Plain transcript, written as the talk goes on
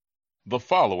The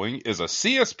following is a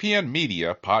CSPN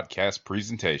Media podcast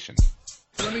presentation.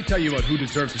 Let me tell you about who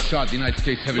deserves a shot at the United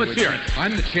States heavyweight. Let's hear it.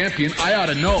 I'm the champion. I ought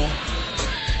to know.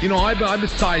 You know, I've been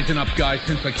sizing up guys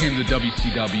since I came to the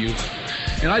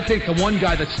WCW. And I think the one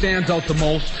guy that stands out the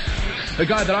most, the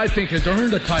guy that I think has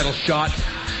earned a title shot,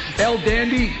 El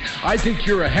Dandy, I think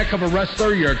you're a heck of a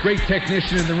wrestler. You're a great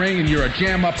technician in the ring, and you're a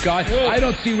jam-up guy. Whoa. I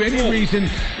don't see any reason.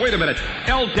 Wait a minute.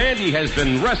 El Dandy has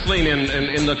been wrestling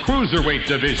in the cruiserweight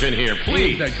division here.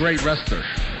 Please. He's a great wrestler.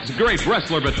 He's a great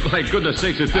wrestler, but my goodness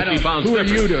sakes, it's 50 pounds Who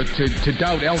different. are you to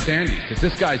doubt El Dandy? Because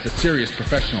this guy's a serious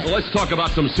professional. Well, let's talk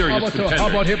about some serious contenders. How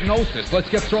about hypnosis? Let's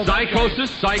get thrown. Psychosis?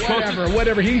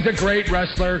 Whatever. He's a great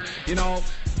wrestler, you know.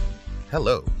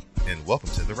 Hello, and welcome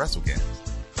to the WrassleCast.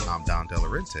 I'm Don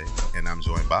Delarente, and I'm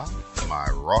joined by my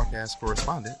RawCast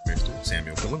correspondent, Mr.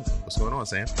 Samuel Kalunga. What's going on,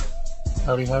 Sam?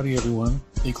 Howdy, everyone.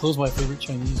 They closed my favorite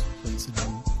Chinese place and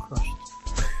I'm crushed.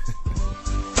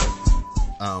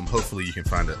 Hopefully you can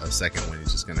find a second one. You're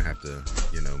just going to have to,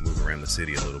 move around the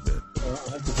city a little bit. I'll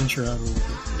have to venture out a little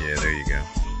bit. Yeah, there you go.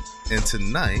 And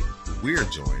tonight, we're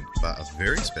joined by a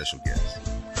very special guest.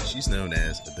 She's known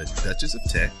as the Duchess of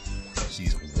Tech.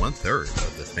 She's 1/3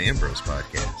 of the Fan Bros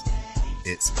podcast.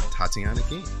 It's Tatiana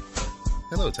King.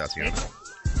 Hello, Tatiana.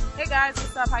 Hey guys,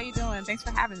 what's up? How you doing? Thanks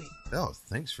for having me. Oh,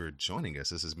 thanks for joining us.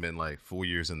 This has been like 4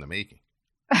 years in the making.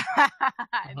 I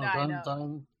know.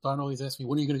 Don always asks me,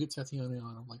 when are you going to get Tatiana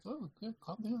on? I'm like, oh, yeah,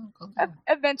 calm down.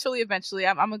 Eventually.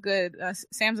 I'm a good,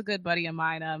 Sam's a good buddy of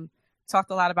mine.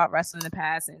 Talked a lot about wrestling in the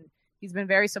past, and he's been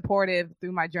very supportive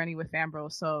through my journey with Fan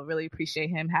Bros, so really appreciate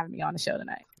him having me on the show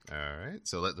tonight. All right.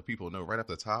 So let the people know right up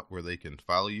the top where they can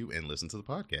follow you and listen to the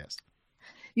podcast.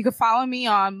 You can follow me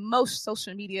on most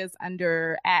social medias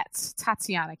under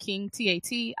 @Tatiana King,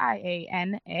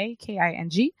 TATIANAKING.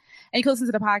 And you can listen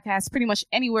to the podcast pretty much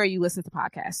anywhere you listen to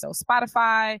podcasts. So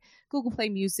Spotify, Google Play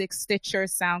Music, Stitcher,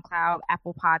 SoundCloud,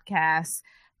 Apple Podcasts,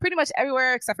 pretty much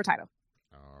everywhere except for Tidal.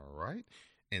 All right.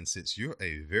 And since you're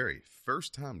a very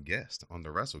first-time guest on the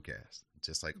WrassleCast,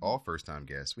 just like all first-time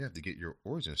guests, we have to get your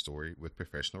origin story with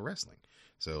professional wrestling.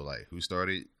 So, like, who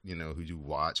started, who you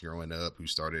watched growing up, who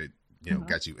started,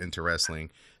 got you into wrestling,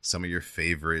 some of your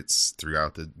favorites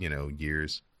throughout the,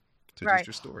 years. So right. Just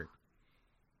your story.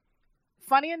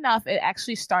 Funny enough, it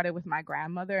actually started with my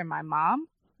grandmother and my mom.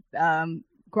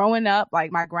 Growing up,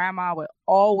 like, my grandma would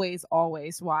always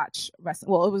watch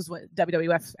wrestling. Well, it was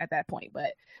WWF at that point,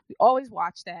 but we always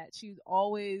watched that. She was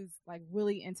always, like,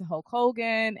 really into Hulk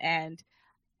Hogan, and,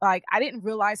 like, I didn't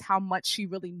realize how much she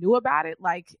really knew about it.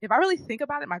 Like, if I really think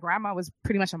about it, my grandma was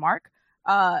pretty much a mark.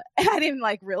 And I didn't,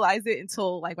 like, realize it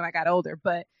until, like, when I got older.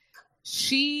 But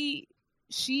she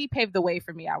paved the way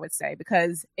for me, I would say,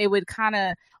 because it would kind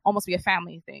of almost be a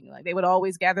family thing. Like, they would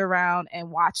always gather around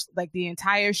and watch, like, the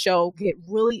entire show, get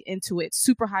really into it,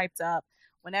 super hyped up.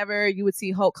 Whenever you would see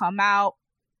Hulk come out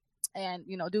and,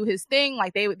 do his thing,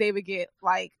 like, they would get,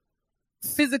 like,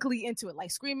 physically into it, like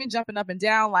screaming, jumping up and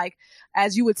down, like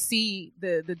as you would see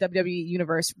the WWE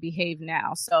universe behave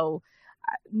now. So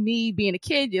me being a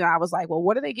kid, I was like, well,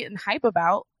 what are they getting hype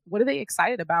about? What are they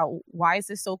excited about? Why is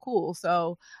this so cool?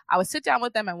 So I would sit down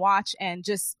with them and watch, and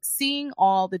just seeing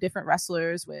all the different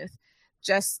wrestlers with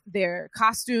just their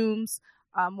costumes.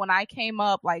 When I came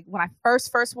up, like when I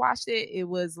first watched it, it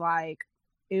was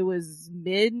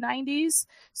mid 90s.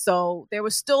 So there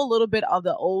was still a little bit of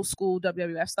the old school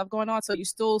WWF stuff going on. So you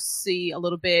still see a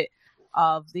little bit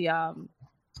of the,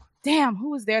 who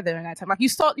was there during that time? Like you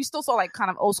still saw like kind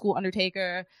of old school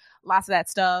Undertaker, lots of that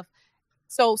stuff.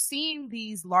 So seeing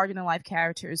these larger than life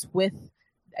characters with,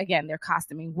 again, their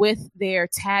costuming, with their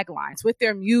taglines, with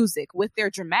their music, with their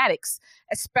dramatics,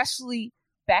 especially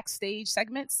backstage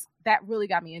segments, that really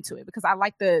got me into it because I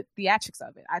liked the theatrics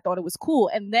of it. I thought it was cool.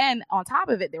 And then on top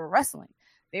of it, they were wrestling.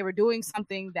 They were doing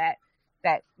something that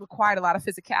required a lot of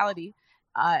physicality.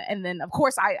 And then, of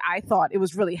course, I thought it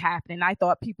was really happening. I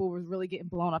thought people were really getting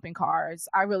blown up in cars.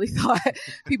 I really thought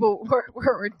people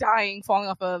were dying, falling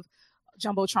off of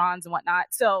Jumbotrons and whatnot.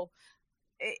 So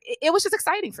it was just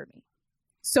exciting for me.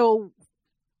 So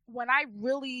when I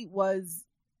really was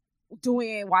doing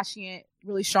it, watching it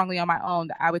really strongly on my own,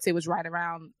 I would say was right in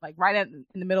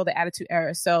the middle of the Attitude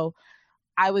Era. So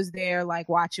I was there like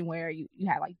watching where you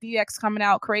had like DX coming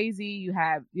out crazy. You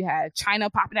had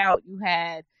China popping out. You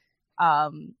had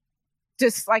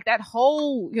just like that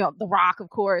whole, The Rock, of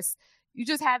course. You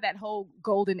just had that whole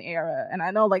golden era. And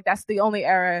I know like that's the only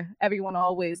era everyone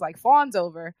always like fawns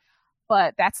over,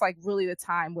 but that's like really the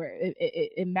time where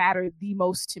it mattered the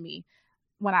most to me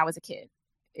when I was a kid.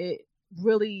 It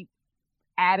really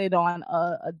added on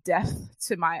a depth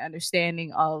to my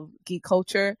understanding of geek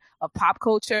culture, of pop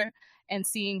culture, and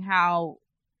seeing how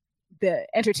the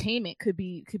entertainment could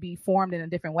be formed in a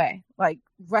different way. Like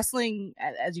wrestling,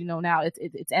 as you know now,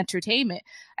 it's entertainment.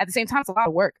 At the same time, it's a lot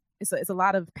of work. It's a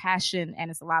lot of passion,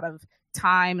 and it's a lot of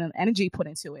time and energy put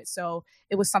into it. So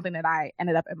it was something that I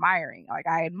ended up admiring. Like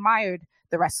I admired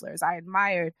the wrestlers. I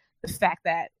admired the fact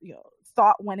that,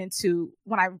 thought went into,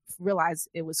 when I realized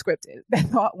it was scripted, that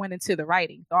thought went into the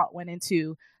writing, thought went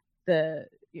into the,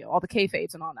 all the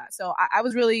kayfabes and all that. So I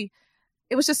was really,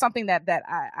 it was just something that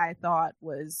I thought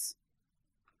was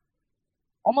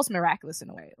almost miraculous in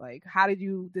a way. Like, how did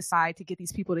you decide to get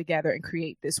these people together and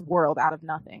create this world out of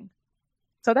nothing?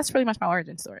 So that's pretty much my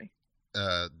origin story.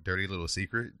 Dirty little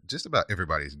secret, just about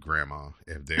everybody's grandma,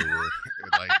 if they were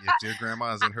like, if their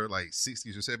grandma's in her like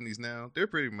 60s or 70s now, they're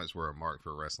pretty much were a mark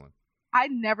for wrestling. I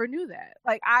never knew that.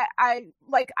 Like I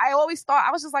always thought,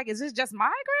 I was just like, is this just my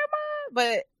grandma?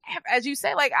 But as you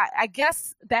say, like I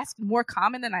guess that's more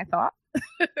common than I thought.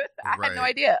 I had no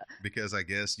idea. Because I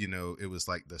guess, it was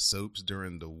like the soaps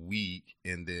during the week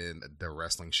and then the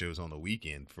wrestling shows on the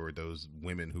weekend for those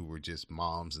women who were just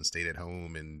moms and stayed at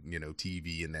home and,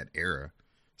 TV in that era.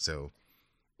 So,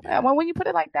 yeah, well, when you put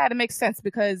it like that, it makes sense,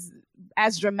 because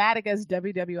as dramatic as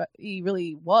WWE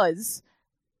really was,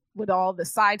 with all the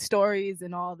side stories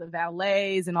and all the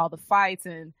valets and all the fights,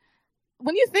 and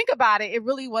when you think about it, it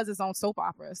really was its own soap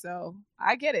opera. So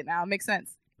I get it now. It makes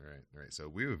sense. Right. So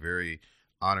we were very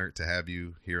honored to have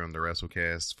you here on the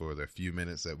WrassleCast for the few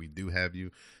minutes that we do have you.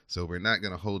 So we're not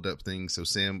going to hold up things. So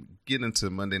Sam, get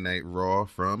into Monday Night Raw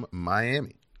from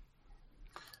Miami.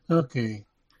 Okay.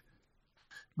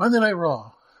 Monday Night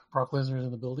Raw. Brock Lesnar is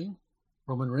in the building.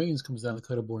 Roman Reigns comes down to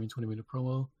cut a boring 20-minute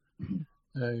promo.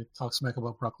 Talks smack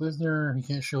about Brock Lesnar. He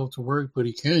can't show up to work, but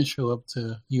he can show up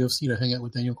to UFC to hang out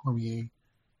with Daniel Cormier.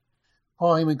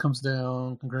 Paul Heyman comes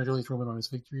down, congratulates Roman on his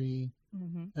victory.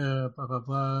 Blah blah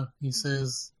blah. He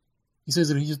says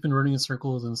that he's just been running in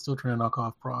circles and still trying to knock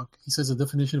off Brock. He says the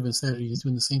definition of insanity is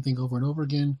doing the same thing over and over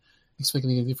again,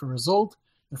 expecting a different result.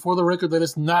 And for the record, that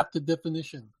is not the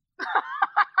definition.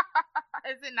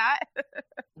 Is it not? It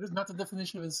is not the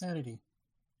definition of insanity.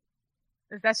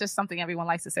 That's just something everyone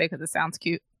likes to say because it sounds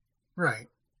cute. Right.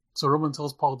 So Roman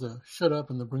tells Paul to shut up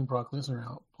and to bring Brock Lesnar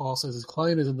out. Paul says his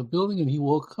client is in the building and he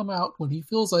will come out when he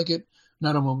feels like it,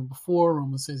 not a moment before.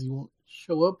 Roman says he won't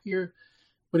show up here,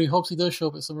 but he hopes he does show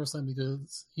up at SummerSlam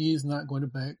because he's not going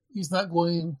back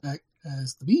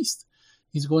as the Beast.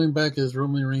 He's going back as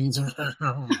Roman Reigns. God,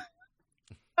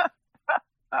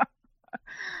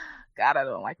 I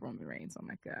don't like Roman Reigns. Oh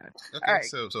my God. Okay, all right.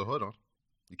 So hold on.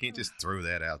 You can't just throw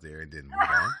that out there and then move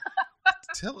on.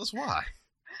 Tell us why.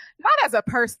 Not as a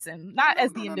person, not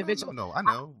as the individual. No, I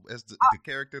know. As the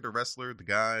character, the wrestler, the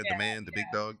guy, the man, the big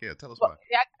dog. Yeah, tell us why.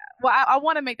 Yeah, well, I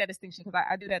want to make that distinction because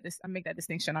I do that. I make that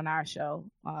distinction on our show.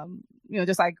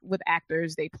 Just like with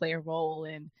actors, they play a role,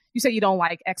 and you say you don't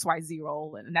like XYZ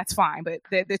role, and that's fine. But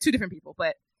they're two different people.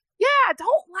 But yeah, I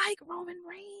don't like Roman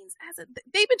Reigns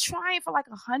they've been trying for like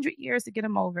 100 years to get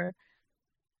him over.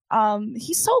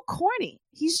 He's so corny.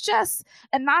 He's just,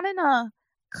 and not in a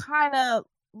kind of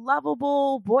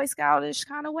lovable Boy Scoutish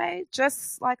kind of way,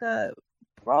 just like a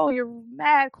bro, you're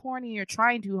mad corny, you're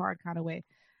trying too hard kind of way.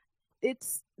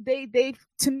 It's they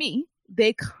to me,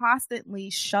 they constantly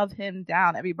shove him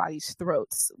down everybody's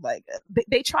throats. Like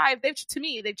they've tried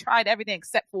everything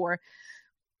except for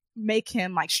make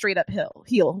him like straight up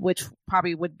heel, which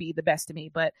probably would be the best to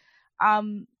me. But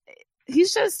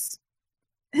he's just,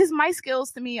 his mic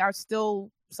skills to me are still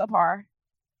subpar.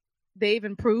 They've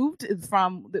improved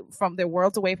from their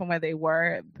worlds away from where they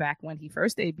were back when he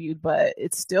first debuted, but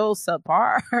it's still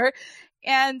subpar.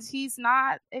 And he's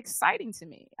not exciting to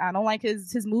me. I don't like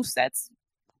his moveset's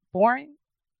boring.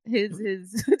 His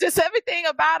just everything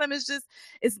about him is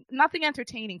nothing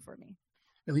entertaining for me.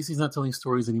 At least he's not telling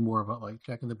stories anymore about like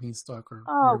Jack and the Beanstalk or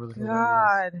whatever the hell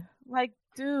that was. Like,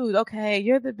 dude, okay,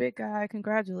 you're the big guy.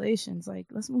 Congratulations. Like,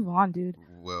 let's move on, dude.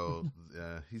 Well,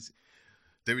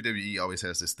 WWE always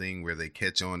has this thing where they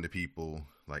catch on to people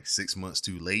like 6 months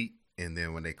too late, and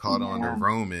then when they caught on to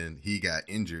Roman, he got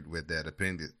injured with that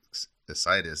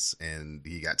appendicitis, and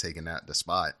he got taken out the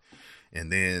spot.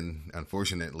 And then,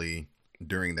 unfortunately,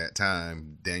 during that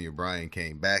time, Daniel Bryan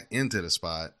came back into the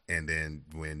spot, and then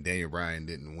when Daniel Bryan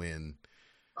didn't win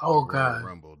the Royal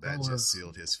Rumble, that just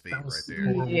sealed his fate right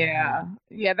there.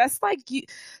 Yeah, that's like,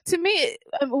 to me,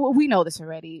 we know this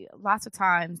already. Lots of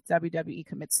times WWE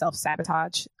commits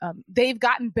self-sabotage. They've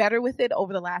gotten better with it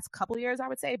over the last couple of years, I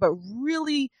would say, but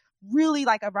really, really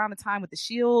like around the time with the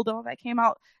Shield, all that came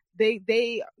out,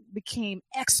 they became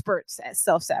experts at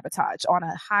self-sabotage on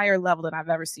a higher level than I've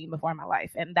ever seen before in my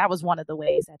life. And that was one of the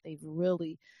ways that they've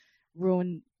really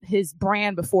ruin his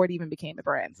brand before it even became a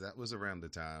brand. That was around the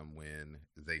time when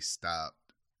they stopped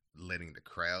letting the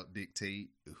crowd dictate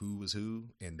who was who,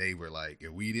 and they were like,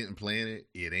 if we didn't plan it,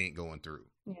 it ain't going through.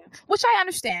 Yeah, which I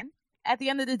understand. At the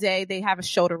end of the day, they have a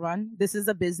show to run. This is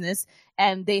a business,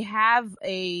 and they have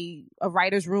a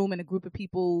writer's room and a group of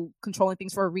people controlling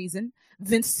things for a reason.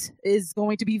 Vince is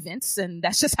going to be Vince, and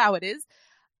that's just how it is.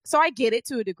 So I get it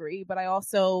to a degree, but I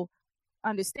also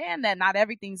understand that not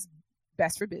everything's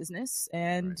best for business,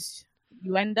 and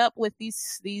you end up with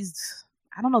these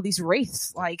I don't know, these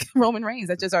wraiths like Roman Reigns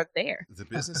that just aren't there. The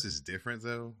business is different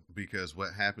though, because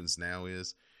what happens now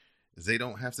is they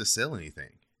don't have to sell anything.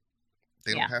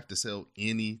 They don't have to sell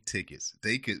any tickets.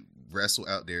 They could wrestle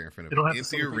out there in front of an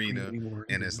empty arena,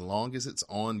 and as long as it's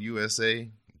on USA,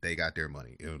 they got their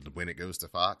money. When it goes to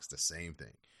Fox, the same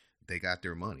thing. They got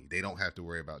their money. They don't have to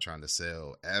worry about trying to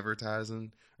sell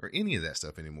advertising or any of that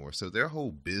stuff anymore. So their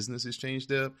whole business has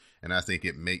changed up, and I think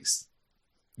it makes,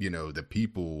 the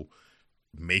people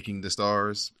making the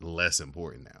stars less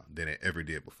important now than it ever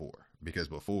did before. Because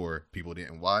before, people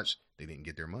didn't watch, they didn't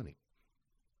get their money.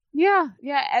 Yeah.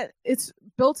 It's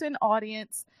built-in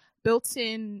audience,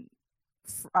 built-in,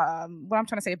 what I'm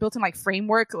trying to say, a built-in like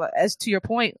framework. As to your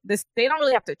point, they don't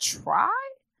really have to try,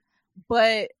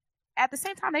 but at the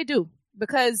same time they do,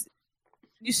 because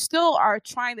you still are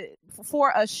trying to,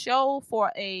 for a show,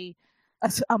 for a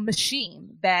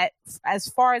machine that, as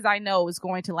far as I know, is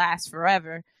going to last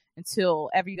forever until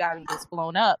everybody gets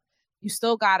blown up. You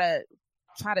still gotta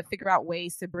try to figure out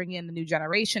ways to bring in the new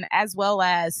generation, as well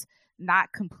as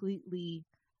not completely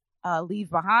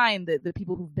leave behind the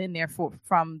people who've been there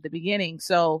from the beginning.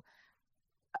 So,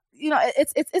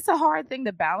 it's a hard thing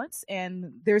to balance,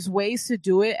 and there's ways to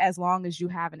do it as long as you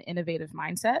have an innovative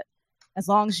mindset, as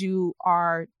long as you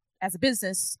are, as a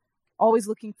business, always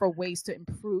looking for ways to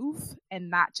improve and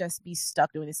not just be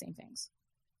stuck doing the same things.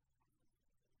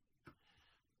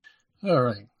 All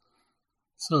right.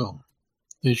 So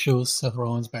this shows Seth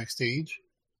Rollins backstage,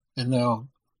 and now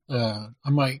I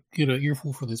might get an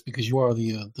earful for this because you are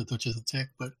the Duchess of Tech,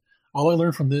 but all I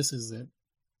learned from this is that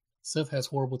Seth has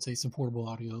horrible taste in portable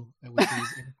audio with his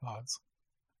AirPods.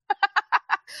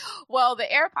 Well, the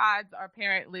AirPods are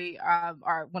apparently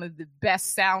are one of the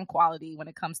best sound quality when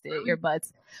it comes to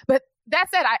earbuds. But that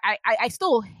said, I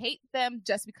still hate them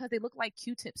just because they look like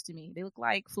Q-tips to me. They look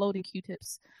like floating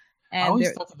Q-tips. And I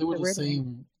always thought that they were the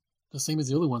same as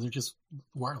the other ones. They're just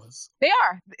wireless. They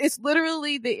are. It's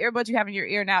literally the earbuds you have in your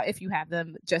ear now, if you have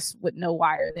them, just with no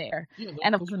wire there. Yeah,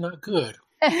 those are not good.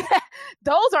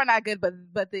 Those are not good,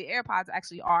 but the AirPods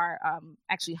actually are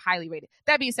actually highly rated.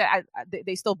 That being said,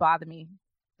 they still bother me.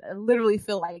 I literally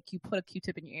feel like you put a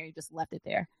Q-tip in your ear, you just left it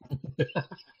there.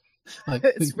 Like,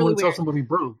 it's really weird. Tell somebody,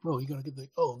 bro, you gotta get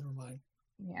never mind.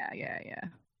 Yeah.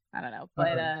 I don't know,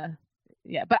 but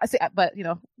but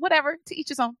whatever. To each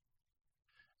his own.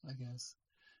 I guess.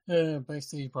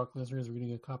 Backstage, Brock Lesnar is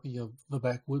reading a copy of The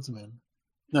Backwoodsman.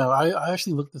 Now, I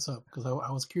actually looked this up because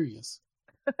I was curious.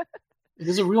 It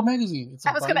is a real magazine. It's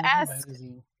I was going to ask.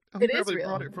 Magazine. It is real.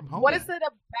 Brought it from home. What is it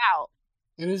about?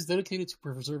 It is dedicated to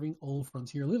preserving old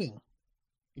frontier living.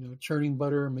 Churning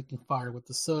butter, making fire with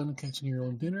the sun, catching your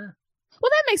own dinner. Well,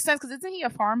 that makes sense because isn't he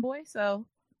a farm boy? So.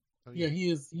 Oh, yeah, he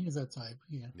is that type.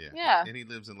 Yeah. And he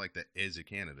lives in like the edge of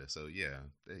Canada, so yeah,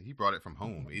 he brought it from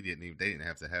home. They didn't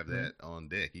have to have that on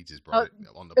deck. He just brought it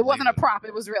on the. It wasn't a prop;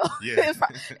 it was real. Yeah, it was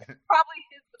probably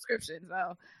his subscription.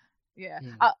 So, yeah.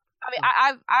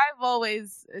 I've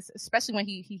always, especially when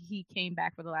he came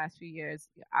back for the last few years,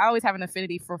 I always have an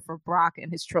affinity for Brock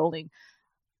and his trolling.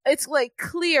 It's like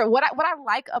clear what I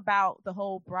like about the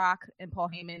whole Brock and Paul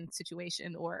Heyman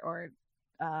situation or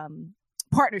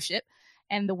partnership.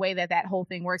 And the way that whole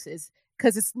thing works is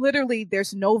because it's literally,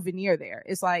 there's no veneer there.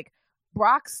 It's like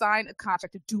Brock signed a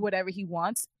contract to do whatever he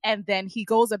wants. And then he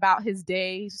goes about his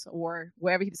days or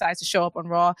wherever he decides to show up on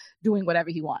Raw, doing whatever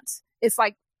he wants. It's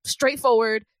like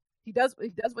straightforward. He does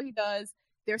what he does.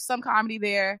 There's some comedy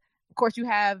there. Of course, you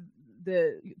have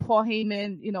the Paul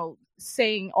Heyman,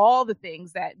 saying all the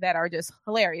things that are just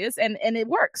hilarious. And it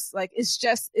works. Like, it's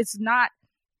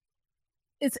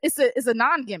a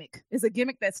non-gimmick. It's a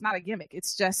gimmick that's not a gimmick.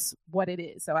 It's just what it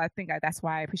is. So I think that's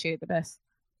why I appreciate it the best.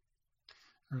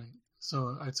 All right.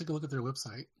 So I took a look at their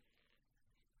website.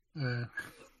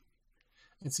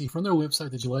 Let's see. From their website,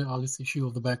 the July-August issue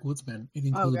of The Backwoodsman, it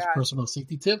includes personal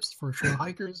safety tips for trail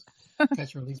hikers,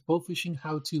 catch and release bow fishing,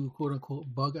 how to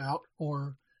quote-unquote bug out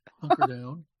or hunker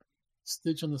down,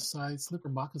 stitch on the side, slipper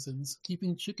moccasins,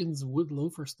 keeping chickens wood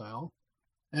loafer style,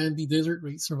 and the desert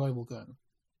rate survival gun.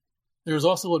 There's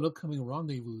also an upcoming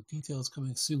rendezvous. Details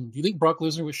coming soon. Do you think Brock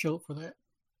Lesnar would show up for that?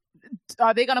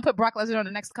 Are they gonna put Brock Lesnar on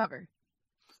the next cover?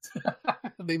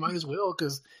 They might as well,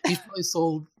 because he's probably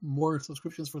sold more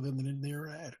subscriptions for them than they ever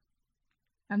had.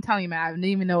 I'm telling you, man, I didn't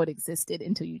even know it existed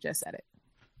until you just said it.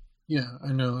 Yeah,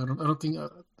 I know.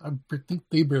 I think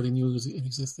they barely knew it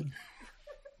existed.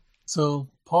 So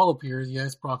Paul appears. He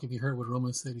asked Brock if he heard what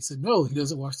Roman said. He said, no, he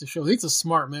doesn't watch the show. He's a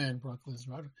smart man, Brock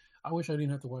Lesnar. I wish I didn't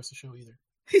have to watch the show either.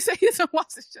 He said he doesn't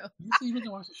watch the show. He doesn't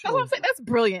watch the show. That's what I'm saying. That's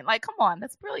brilliant. Like, come on,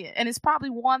 that's brilliant, and it's probably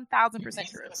 1,000%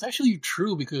 true. It's actually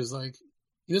true, because like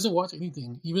he doesn't watch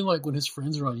anything. Even like when his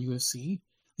friends are on UFC,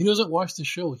 he doesn't watch the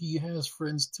show. He has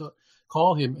friends to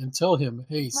call him and tell him,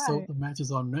 "Hey, so the match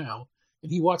is on now,"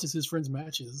 and he watches his friends'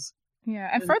 matches. Yeah,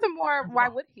 and furthermore, why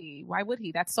would he? Why would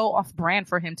he? That's so off-brand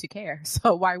for him to care.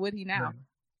 So why would he now? Right.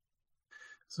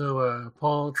 So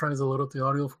Paul tries to load up the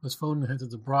audio from his phone and hands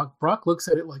it to Brock. Brock looks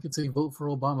at it like it's a "Vote for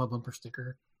Obama" bumper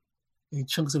sticker, and he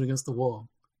chunks it against the wall.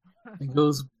 He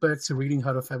goes back to reading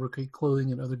how to fabricate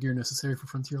clothing and other gear necessary for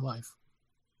frontier life.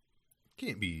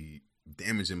 Can't be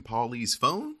damaging Paulie's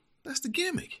phone. That's the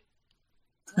gimmick.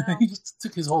 Wow. He just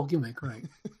took his whole gimmick, right?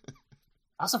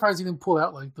 I'm surprised he didn't pull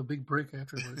out like the big brick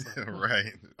afterwards. Like,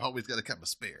 Right. Always got to keep a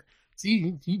spare.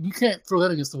 See, you can't throw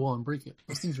that against the wall and break it.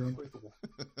 Those things are unbreakable.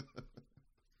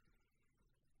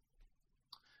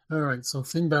 All right, so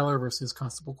Finn Balor versus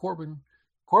Constable Corbin.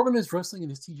 Corbin is wrestling in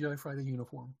his TGI Friday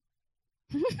uniform.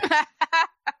 Oh,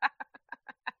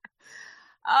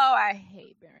 I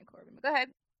hate Baron Corbin. Go ahead.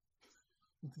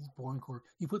 He's boring Corbin.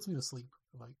 He puts me to sleep.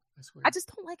 Like, I swear. I just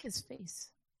don't like his face.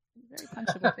 Very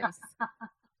punchable face.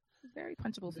 Very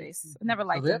punchable face. I never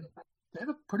liked him. They have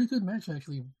a pretty good match,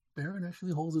 actually. Baron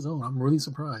actually holds his own. I'm really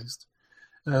surprised.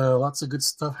 Lots of good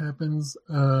stuff happens.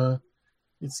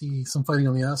 Let's see, some fighting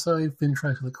on the outside. Finn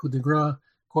tries to the coup de grace.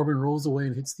 Corbin rolls away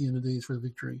and hits the end of days for the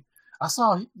victory. I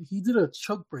saw he did a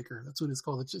choke breaker. That's what it's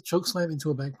called. A choke slam into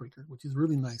a backbreaker, which is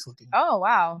really nice looking. Oh,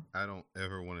 wow. I don't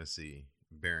ever want to see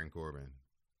Baron Corbin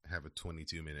have a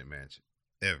 22-minute match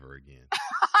ever again.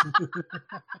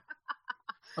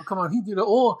 Oh, come on. He did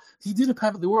a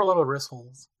pivot. There were a lot of rest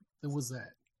holds. There was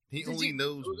that. He only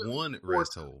knows one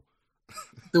rest hold.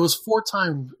 There was 4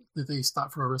 times that they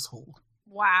stopped for a wrist hold.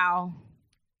 Wow.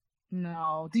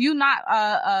 No. Do you not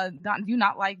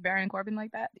like Baron Corbin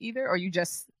like that either? Or you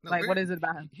just what is it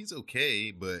about him? He's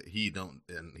okay, but he's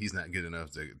not good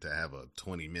enough to have a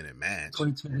 20-minute match.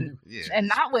 22 minutes. Yeah. And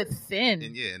not with Finn.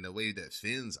 And the way that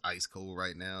Finn's ice cold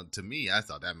right now, to me, I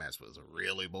thought that match was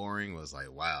really boring. It was like,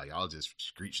 wow, y'all just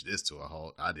screeched this to a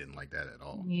halt. I didn't like that at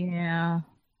all. Yeah.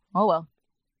 Oh well.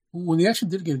 When the action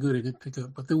did get good, it did pick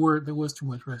up, but there was too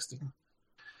much resting.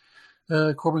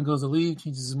 Corbin goes to leave,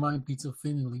 changes his mind, beats up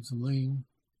Finn, and leaves him laying.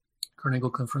 Kurt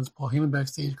Angle confronts Paul Heyman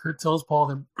backstage. Kurt tells Paul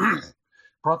that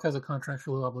Brock has a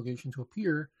contractual obligation to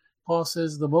appear. Paul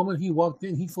says the moment he walked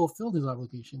in, he fulfilled his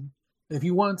obligation. And if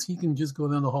he wants, he can just go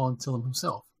down the hall and tell him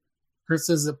himself. Kurt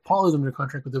says that Paul is under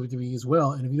contract with WWE as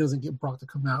well, and if he doesn't get Brock to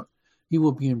come out, he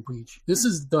will be in breach. This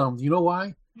is dumb. Do you know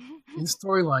why? In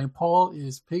storyline, Paul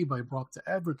is paid by Brock to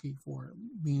advocate for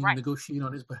him, meaning negotiate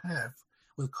on his behalf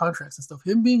with contracts and stuff.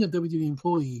 Him being a WWE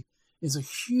employee is a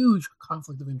huge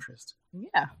conflict of interest.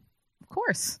 Yeah, of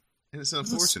course. And it's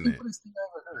unfortunate. It's the stupidest thing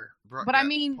I ever heard. Brock but I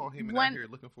mean, Paul Heyman out here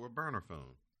looking for a burner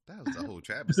phone. That was the whole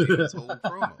travesty of this whole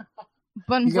promo.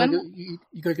 But you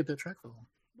gotta get that track phone.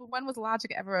 But when was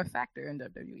logic ever a factor in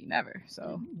WWE? Never.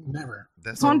 So never.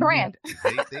 It's on brand.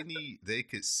 They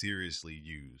could seriously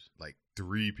use like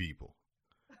 3 people,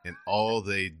 and all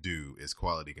they do is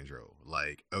quality control.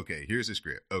 Like, okay, here's the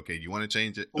script. Okay, you want to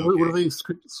change it? Okay. What are they?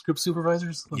 Script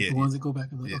supervisors? Like the ones that go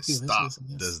back and look. Yeah, okay, stop.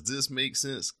 This. Does this make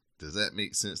sense? Does that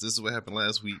make sense? This is what happened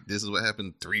last week. This is what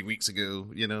happened 3 weeks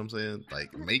ago. You know what I'm saying?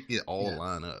 Like, make it all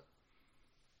line up.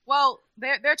 Well,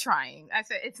 they're trying. I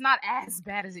said it's not as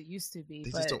bad as it used to be. They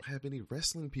but... just don't have any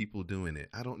wrestling people doing it.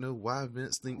 I don't know why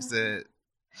Vince thinks that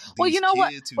these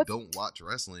kids who don't watch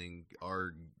wrestling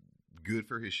are good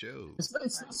for his show. It's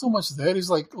not so much that. It's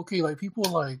like, okay, like people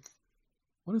like,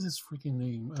 what is his freaking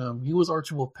name? He was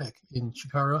Archibald Peck in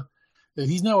Chikara.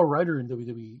 He's now a writer in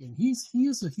WWE, and he's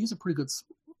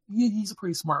a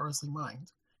pretty smart wrestling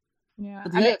mind. Yeah.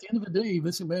 But at the end of the day,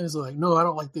 Vince McMahon is like, no, I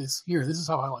don't like this. Here, this is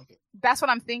how I like it. That's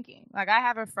what I'm thinking. Like, I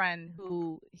have a friend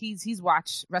who he's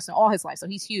watched wrestling all his life, so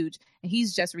he's huge, and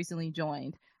he's just recently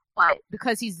joined. But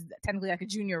because he's technically like a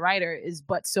junior writer, is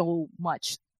but so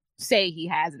much say he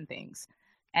has in things,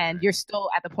 and you're still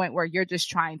at the point where you're just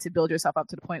trying to build yourself up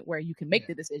to the point where you can make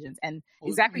the decisions. And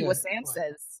exactly what Sam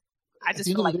says. I just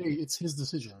feel like it's his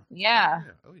decision. Yeah.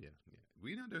 Oh yeah.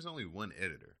 We know there's only one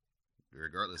editor,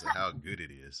 regardless of how good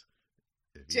it is.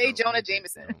 J. Jonah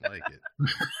Jameson. I don't like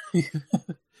it.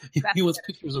 He wants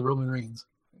pictures of Roman Reigns.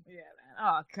 Yeah, man.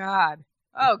 Oh God.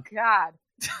 Oh God.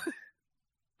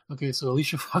 Okay, so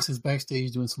Alicia Fox is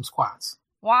backstage doing some squats.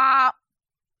 Wow.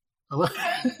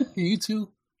 You two,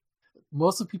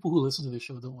 most of the people who listen to this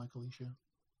show don't like Alicia.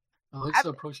 Alexa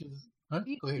approaches. Huh?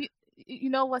 Go ahead. You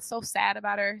know what's so sad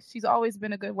about her? She's always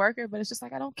been a good worker, but it's just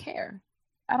like I don't care.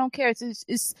 I don't care.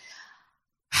 It's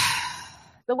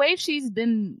the way she's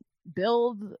been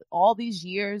billed all these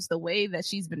years, the way that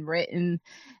she's been written,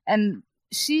 and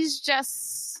she's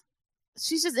just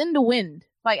in the wind.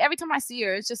 Like every time I see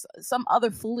her, it's just some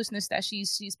other foolishness that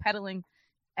she's peddling.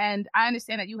 And I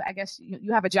understand that I guess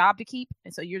you have a job to keep,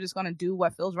 and so you're just gonna do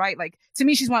what feels right. Like to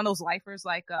me, she's one of those lifers.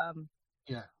 Like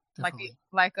yeah, definitely.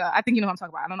 I think you know what I'm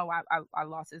talking about. I don't know why I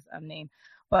lost his name,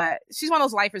 but she's one of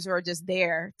those lifers who are just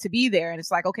there to be there. And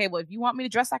it's like, okay, well, if you want me to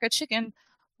dress like a chicken,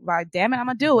 why, damn it, I'm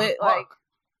gonna do it. Like,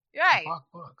 right.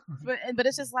 But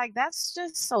it's just like that's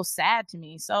just so sad to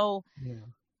me. So yeah.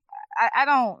 I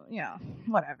don't,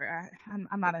 whatever.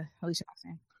 I'm not a Alicia Fox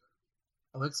fan.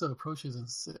 Alexa approaches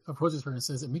her and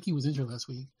says that Mickey was injured last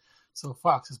week, so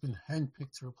Fox has been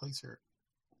handpicked to replace her.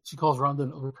 She calls Ronda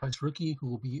an overpriced rookie who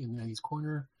will be in Natty's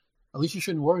corner. Alicia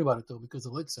shouldn't worry about it, though, because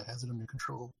Alexa has it under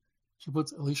control. She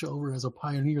puts Alicia over as a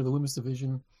pioneer of the women's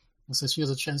division and says she has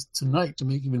a chance tonight to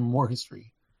make even more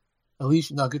history.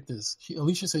 Alicia, now get this.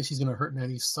 Alicia says she's going to hurt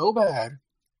Natty so bad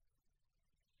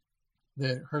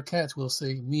that her cats will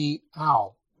say, me,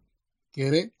 ow.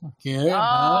 Get it? Get it?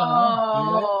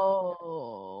 Oh,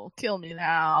 kill me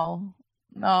now.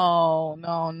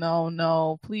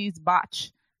 No. Please,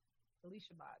 botch.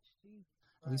 Alicia botch.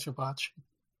 Alicia botch.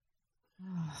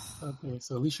 Okay,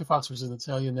 so Alicia Fox versus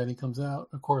Natalya. Natty comes out.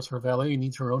 Of course, her valet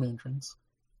needs her own entrance.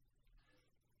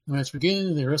 The match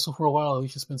begins. They wrestle for a while.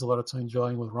 Alicia spends a lot of time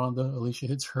jawing with Ronda. Alicia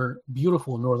hits her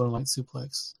beautiful Northern Light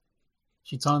suplex.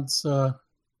 She taunts... what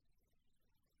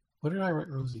did I write,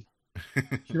 Rosie?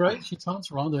 She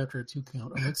taunts Ronda after a 2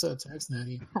 count. Alexa attacks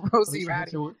Natty. Rowdy.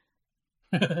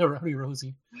 Rowdy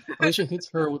Rosie. Alicia hits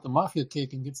her with the Mafia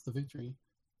kick and gets the victory.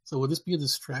 So would this be a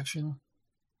distraction?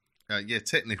 Yeah,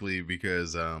 technically,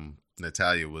 because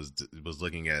Natalya was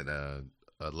looking at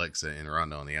Alexa and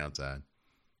Ronda on the outside.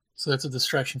 So that's a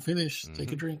distraction finish. Mm-hmm.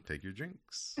 Take a drink. Take your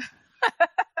drinks.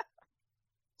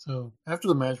 So after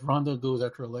the match, Ronda goes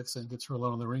after Alexa and gets her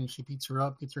alone in the ring. She beats her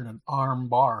up, gets her in an arm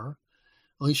bar.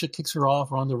 Alicia kicks her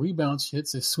off. Ronda rebounds. She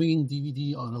hits a swinging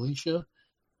DVD on Alicia.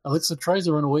 Alexa tries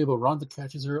to run away, but Ronda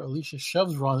catches her. Alicia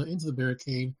shoves Ronda into the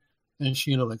barricade, and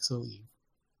she and Alexa leave.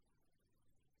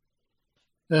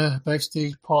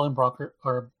 Backstage, Paul and Brock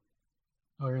are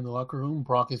in the locker room.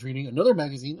 Brock is reading another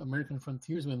magazine, American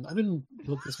Frontiersman. I didn't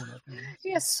look this one up.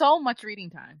 He has so much reading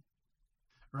time.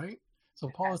 Right? So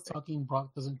Paul is talking.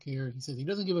 Brock doesn't care. He says he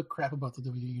doesn't give a crap about the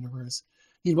WWE Universe.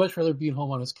 He'd much rather be at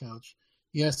home on his couch.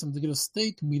 He asked him to get a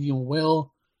steak, medium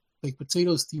well, baked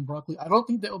potatoes, steamed broccoli. I don't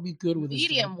think that would be good with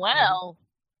medium well.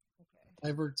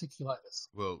 Diverticulitis.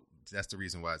 Well, that's the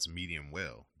reason why it's medium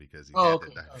well, because he had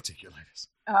the diverticulitis.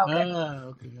 Okay.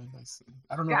 Okay. I see.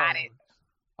 I don't know. Got it.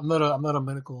 I'm not a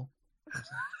medical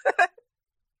person.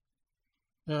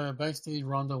 Backstage,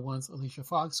 Ronda wants Alicia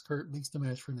Fox. Kurt makes the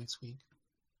match for next week.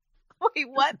 Wait,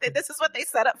 what? This is what they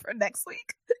set up for next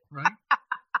week? Right?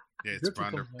 Yeah,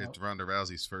 it's Ronda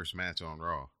Rousey's first match on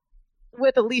Raw.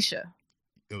 With Alicia.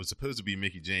 It was supposed to be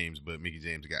Mickie James, but Mickie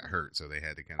James got hurt, so they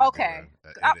had to kind of edit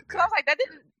there. I was like, that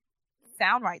didn't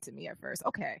sound right to me at first.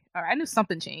 Okay. All right. I knew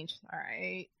something changed. All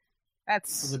right.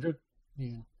 That's... So the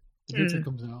Drifter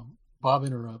comes out. Bob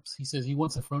interrupts. He says he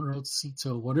wants a front row seat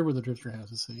to whatever the Drifter has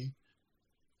to say.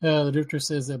 The Drifter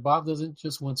says that Bob doesn't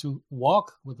just want to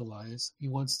walk with Elias. He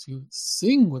wants to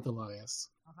sing with Elias.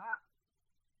 Uh-huh.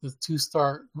 The two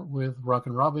start with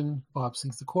Rockin' Robin. Bob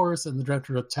sings the chorus, and the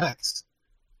Drifter attacks.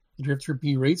 The Drifter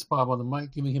berates Bob on the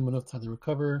mic, giving him enough time to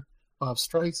recover. Bob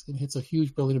strikes and hits a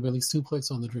huge belly-to-belly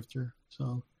suplex on the Drifter.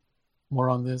 So, more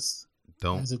on this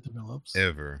as it develops.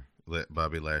 Ever let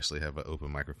Bobby Lashley have an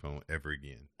open microphone ever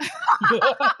again.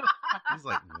 He's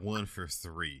like 1 for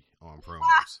 3 on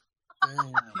promos.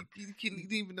 He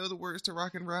didn't even know the words to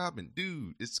Rockin' Robin.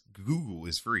 Dude, it's Google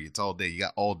is free. It's all day. You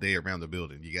got all day around the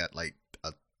building. You got like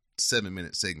a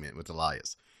 7-minute segment with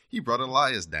Elias. He brought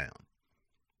Elias down.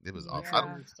 It was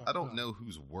awful. I don't know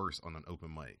who's worse on an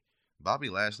open mic, Bobby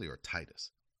Lashley or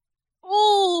Titus.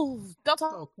 Ooh, don't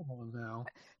talk. Oh, come on now.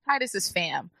 Titus is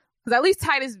fam. Because at least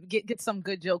Titus get some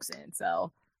good jokes in.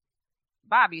 So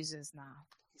Bobby's just nah.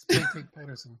 He's Pancake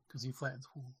Patterson because he flattens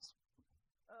fools.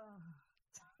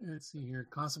 Let's see here.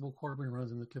 Constable Corbin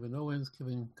runs into Kevin Owens.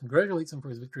 Kevin congratulates him for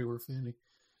his victory over Finn.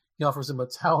 He offers him a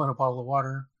towel and a bottle of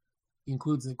water. He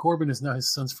includes that Corbin is now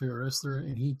his son's favorite wrestler,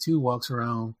 and he too walks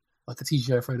around like a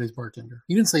TGI Fridays bartender.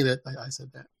 He didn't say that. I said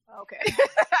that. okay.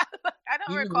 I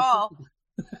don't recall.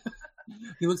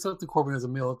 He looks up to Corbin as a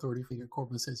male authority figure.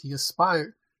 Corbin says he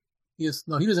aspired. He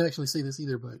doesn't actually say this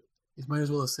either, but he might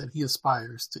as well have said he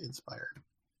aspires to inspire.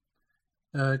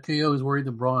 KO is worried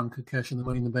that Braun could cash in the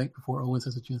Money in the Bank before Owens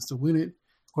has a chance to win it.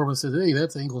 Corbin says, hey,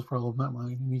 that's Angle's problem, not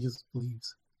mine, and he just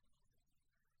leaves.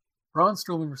 Braun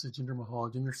Strowman versus Jinder Mahal.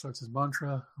 Jinder starts his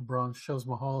mantra. Braun shoves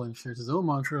Mahal and shares his own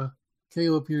mantra.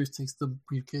 KO appears, takes the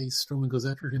briefcase. Strowman goes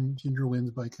after him. Jinder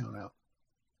wins by countout.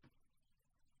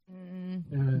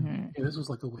 Yeah, this was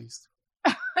like a waste.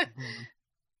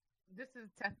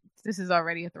 This is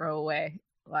already a throwaway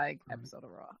episode of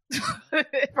Raw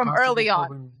from early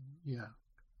Corbin, on. Yeah,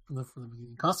 from the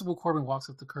beginning. Constable Corbin walks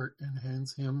up to Kurt and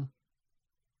hands him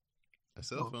a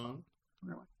cell phone.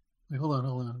 Wait, hold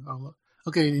on.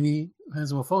 Okay, and he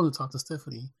hands him a phone to talk to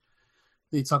Stephanie.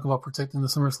 They talk about protecting the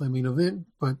SummerSlam main event,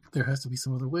 but there has to be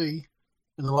some other way.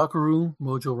 In the locker room,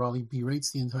 Mojo Rawley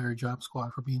berates the entire job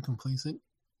squad for being complacent.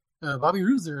 Bobby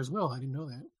Roode's there as well. I didn't know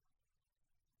that.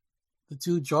 The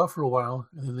two jaw for a while,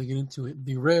 and then they get into it.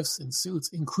 The refs in suits,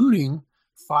 including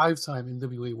 5-time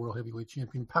NWA World Heavyweight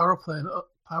Champion, Power Plant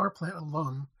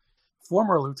alum,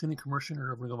 former Lieutenant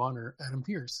Commissioner of Ring of Honor, Adam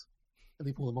Pearce. And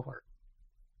they pull them apart.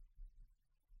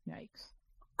 Yikes.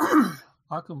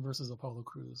 Akam versus Apollo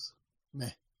Crews.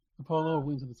 Meh. Apollo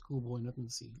wins with the schoolboy, nothing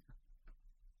to see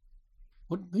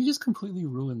here. They just completely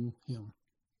ruined him.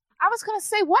 I was going to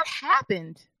say, what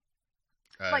happened?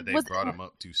 They brought him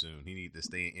up too soon. He needed to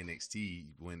stay in NXT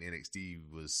when NXT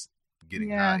was getting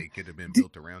high. It could have been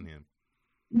built around him.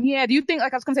 Yeah, do you think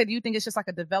it's just like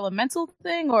a developmental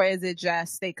thing, or is it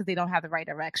just because they don't have the right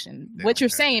direction? What you're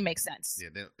saying makes sense.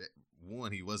 Yeah,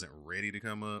 one, he wasn't ready to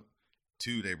come up.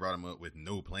 2, they brought him up with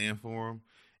no plan for him.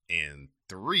 And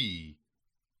 3,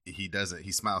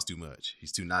 he smiles too much.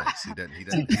 He's too nice. He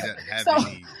doesn't have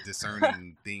any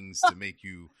discerning things to make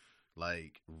you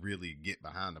really get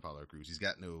behind Apollo Crews. He's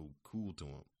got no cool to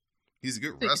him. He's a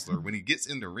good wrestler. When he gets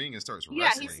in the ring and starts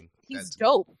wrestling, he's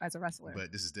dope as a wrestler.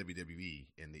 But this is WWE,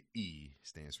 and the E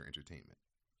stands for entertainment.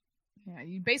 Yeah,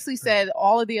 you basically said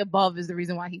all of the above is the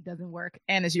reason why he doesn't work,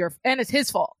 and it's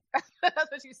his fault. That's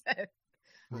what you said.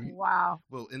 Right. Wow.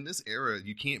 Well, in this era,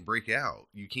 you can't break out.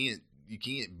 You can't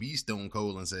be Stone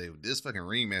Cold and say, this fucking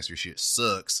Ringmaster shit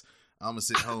sucks. I'm going to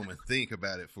sit home and think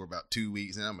about it for about 2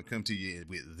 weeks, and I'm going to come to you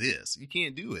with this. You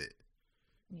can't do it.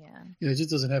 Yeah. Yeah, it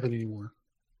just doesn't happen anymore.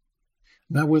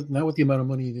 Not with the amount of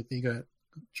money that they got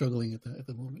juggling at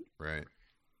the moment. Right.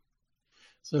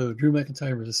 So, Drew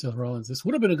McIntyre versus Seth Rollins. This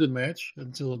would have been a good match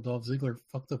until Dolph Ziggler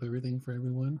fucked up everything for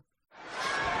everyone.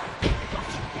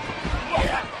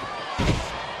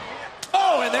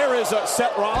 Oh, and there is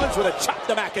Seth Rollins with a chop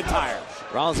to McIntyre.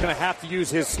 Rollins going to have to use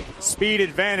his speed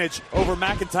advantage over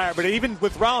McIntyre, but even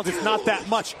with Rollins, it's not that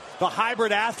much. The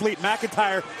hybrid athlete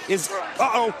McIntyre is...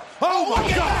 Oh my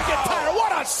God! McIntyre,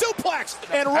 what a suplex!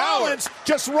 And Rollins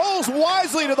just rolls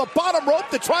wisely to the bottom rope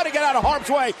to try to get out of harm's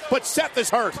way, but Seth is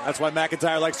hurt. That's why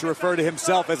McIntyre likes to refer to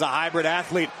himself as a hybrid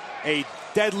athlete, a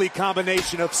deadly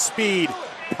combination of speed,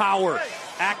 power,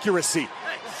 accuracy.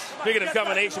 Speaking of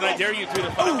combination, I dare you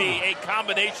to find me a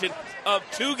combination of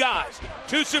 2 guys,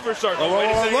 2 superstars.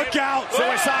 Oh, look out!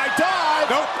 Suicide dive!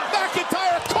 Nope.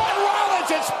 McIntyre caught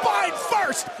Rollins and spine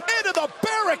first into the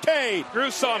barricade. Drew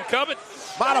saw him coming.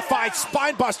 Modified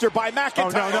spine buster by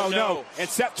McIntyre. Oh, no. And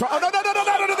Seth. No!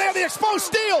 They have the exposed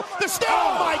steel. The steel.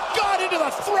 Oh my God! Into the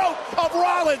throat of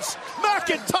Rollins.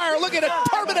 McIntyre looking to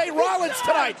terminate Rollins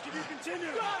tonight.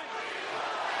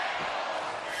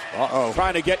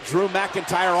 Trying to get Drew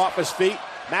McIntyre off his feet.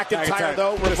 McIntyre,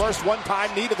 though, reversed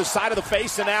one-time knee to the side of the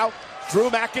face, and now Drew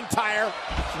McIntyre,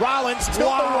 Rollins,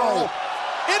 tilt the roll.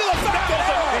 Into the back of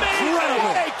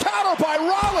a counter by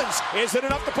Rollins. Is it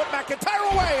enough to put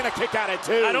McIntyre away? And a kick out at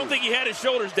 2. I don't think he had his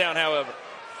shoulders down, however.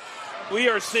 We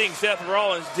are seeing Seth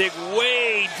Rollins dig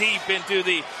way deep into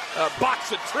the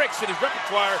box of tricks in his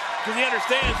repertoire because he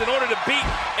understands in order to beat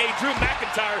a Drew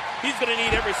McIntyre, he's going to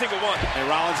need every single one. And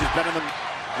Rollins has been in the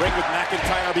ring with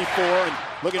McIntyre before and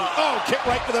looking, kick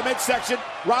right to the midsection.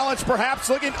 Rollins perhaps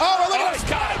looking, look at this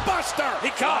spine buster.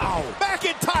 He caught him.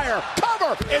 McIntyre,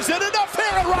 cover. Is it enough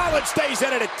here? And Rollins stays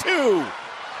in it at 2.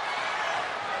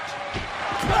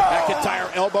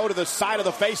 McIntyre elbow to the side of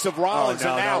the face of Rollins.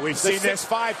 And now we've seen this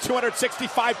 6'5",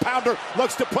 265-pounder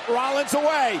looks to put Rollins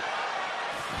away.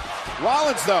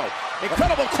 Rollins, though,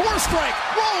 incredible core strength,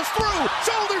 rolls through,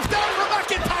 shoulders down for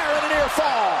McIntyre and a near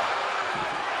fall.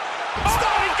 He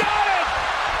got it!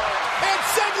 And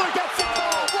Ziggler gets the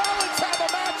ball. Rollins had the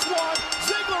match won.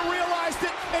 Ziggler realized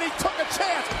it, and he took a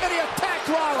chance, and he attacked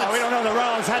Rollins. We don't know that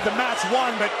Rollins had the match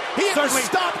won, but he hit the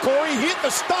stop, Corey. He hit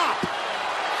the stop.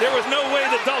 There was no way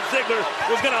that Dolph Ziggler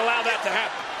was going to allow that to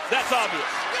happen. That's obvious.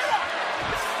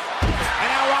 And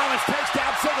now Rollins takes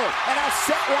down Ziggler. And now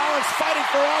Seth Rollins fighting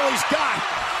for all he's got.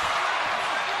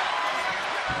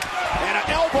 And an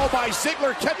elbow by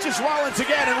Ziggler catches Rollins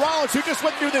again. And Rollins, who just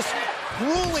went through this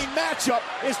grueling matchup,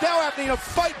 is now having to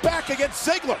fight back against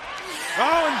Ziggler.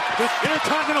 Oh, and the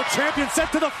Intercontinental Champion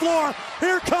sent to the floor.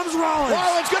 Here comes Rollins.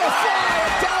 Rollins going to fly,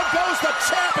 and down goes the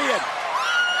champion.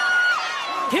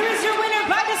 Here is your winner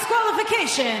by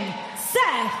disqualification,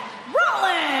 Seth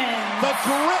Rollins. The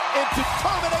grit and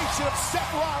determination of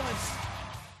Seth Rollins.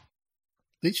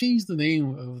 They changed the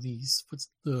name of these. What's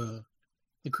the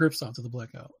curb stop to the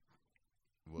Blackout?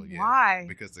 Well, yeah. Why?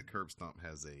 Because the curb stomp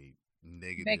has a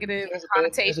negative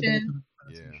connotation.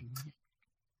 Yeah.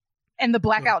 And the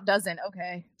Blackout doesn't.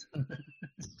 Okay.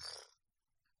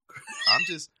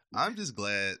 I'm just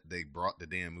glad they brought the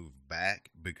damn move back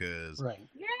because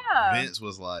Yeah. Vince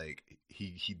was like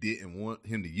he didn't want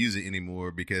him to use it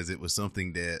anymore because it was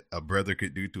something that a brother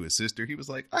could do to his sister. He was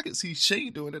like, I could see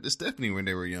Shane doing it to Stephanie when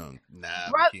they were young. Nah,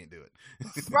 we can't do it.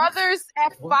 Brothers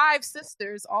F5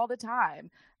 sisters all the time.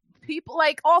 People,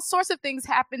 like, all sorts of things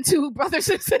happen to brothers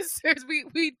and sisters.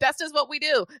 We that's just what we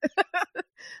do.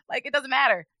 Like, it doesn't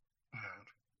matter.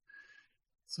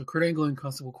 So Kurt Angle and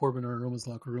Constable Corbin are in Roman's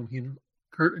locker room.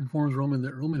 Kurt informs Roman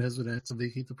that Roman has been asked to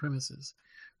vacate the premises.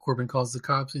 Corbin calls the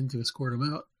cops in to escort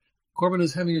him out. Corbin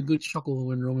is having a good chuckle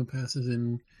when Roman passes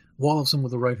and wallops him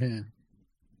with the right hand.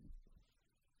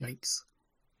 Yikes.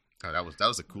 Oh, that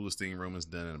was the coolest thing Roman's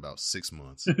done in about 6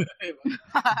 months. Yeah.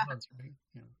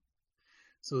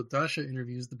 So Dasha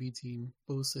interviews the B team.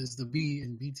 Bo says the B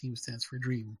in B team stands for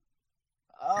dream.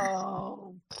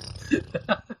 Oh.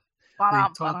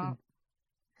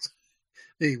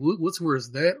 Hey, what's worse,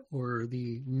 that or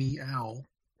the meow?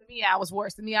 The meow was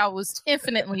worse. The meow was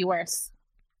infinitely worse.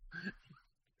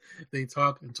 They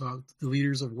talk and talk. The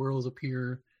leaders of worlds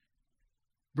appear.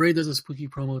 Bray does a spooky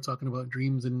promo talking about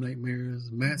dreams and nightmares.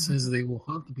 Matt says they will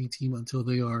haunt the B team until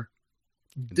they are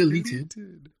deleted.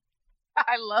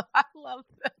 I love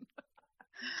them.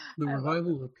 The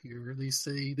Revival appear. They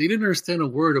say they didn't understand a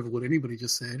word of what anybody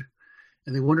just said,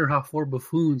 and they wonder how 4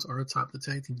 buffoons are atop the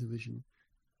tag team division.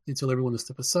 They tell everyone to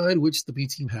step aside, which the B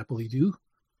team happily do.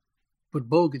 But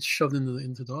Bo gets shoved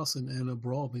into Dawson, and a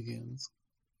brawl begins.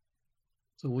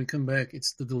 So when we come back,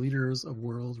 it's the Deleters of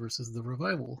Worlds versus the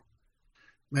Revival.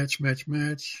 Match.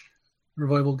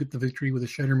 Revival get the victory with a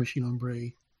shatter machine on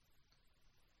Bray.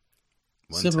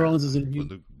 Seth Rollins is interviewed.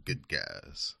 For the good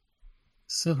guys.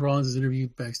 Seth Rollins is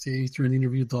interviewed backstage. During the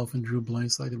interview, Dolph and Drew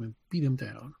blindside him and beat him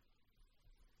down.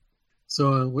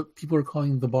 So what people are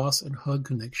calling the Boss and Hug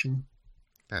connection.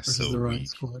 That's so weak.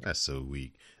 That's so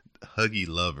weak. Huggy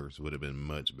Lovers would have been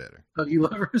much better. Huggy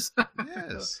Lovers?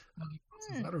 Yes.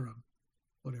 I don't know.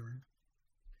 Whatever.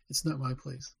 It's not my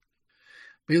place.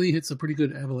 Bayley hits a pretty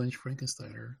good avalanche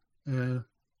Frankensteiner.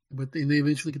 But they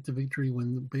eventually get the victory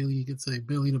when Bayley gets a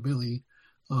belly-to-belly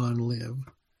on Liv.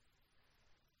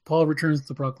 Paul returns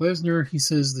to Brock Lesnar. He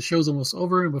says the show's almost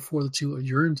over, and before the two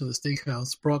adjourn to the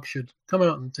steakhouse, Brock should come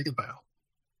out and take a bow.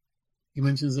 He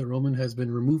mentions that Roman has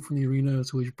been removed from the arena,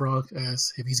 to which Brock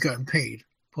asks if he's gotten paid.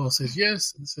 Paul says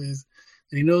yes, and says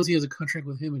that he knows he has a contract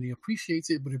with him and he appreciates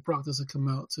it, but if Brock doesn't come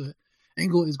out,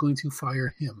 Angle is going to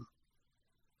fire him.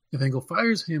 If Angle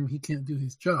fires him, he can't do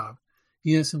his job.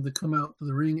 He asks him to come out to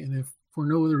the ring, and if for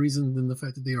no other reason than the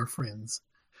fact that they are friends.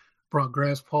 Brock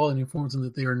grabs Paul and informs him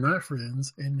that they are not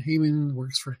friends, and Heyman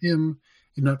works for him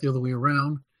and not the other way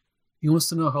around. He wants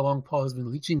to know how long Paul has been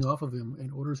leeching off of him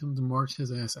and orders him to march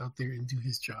his ass out there and do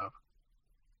his job.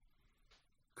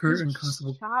 Kurt and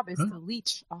Constable... His job is to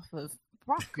leech off of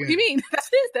Brock. Yeah. What do you mean?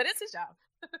 That is his job.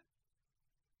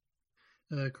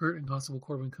 Kurt and Constable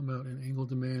Corbin come out and Angle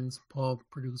demands Paul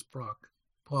produce Brock.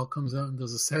 Paul comes out and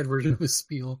does a sad version of his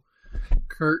spiel.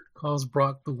 Kurt calls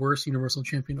Brock the worst Universal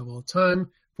Champion of all time.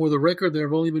 For the record, there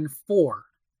have only been 4.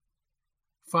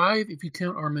 5 if you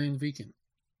count our man Vacant.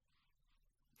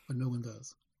 But no one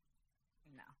does.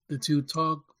 No. The two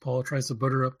talk. Paul tries to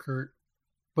butter up to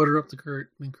Kurt,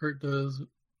 and Kurt does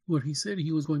what he said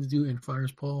he was going to do and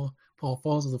fires Paul. Paul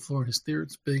falls to the floor in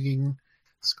hysterics, begging,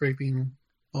 scraping,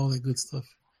 all that good stuff.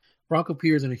 Brock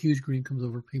appears and a huge grin comes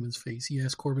over Payman's face. He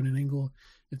asks Corbin and Angle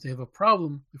if they have a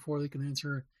problem before they can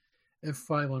answer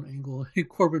F5 on Angle.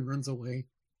 Corbin runs away.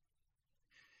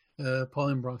 Paul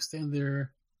and Brock stand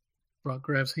there. Brock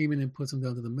grabs Heyman and puts him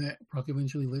down to the mat. Brock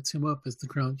eventually lets him up as the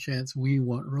crowd chants, "We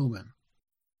want Roman."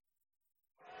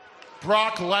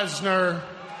 Brock Lesnar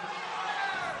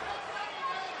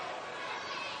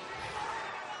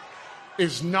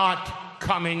is not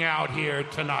coming out here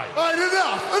tonight. All right,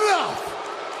 enough!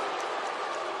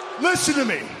 Listen to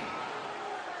me.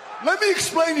 Let me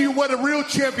explain to you what a real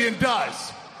champion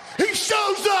does. He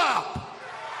shows up.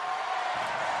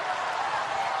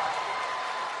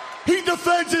 He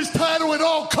defends his title at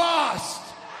all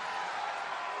costs.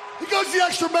 He goes the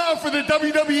extra mile for the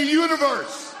WWE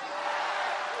Universe.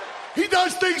 He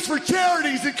does things for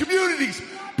charities and communities.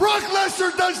 Brock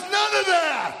Lesnar does none of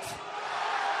that.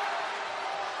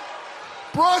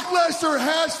 Brock Lesnar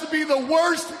has to be the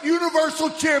worst Universal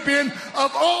Champion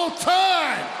of all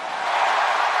time.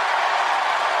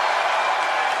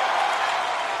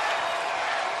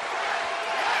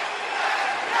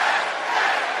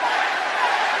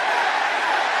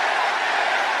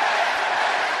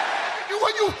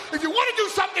 If you want to do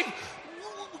something,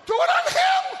 do it on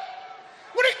him.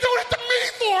 What are you doing it to me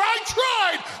for? I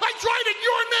tried in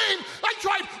your name. I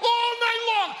tried all night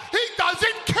long. He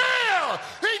doesn't care.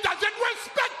 He doesn't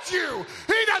respect you.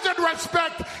 He doesn't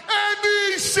respect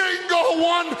any single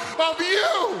one of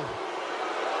you.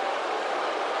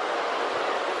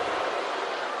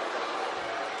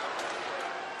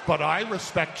 But I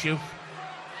respect you.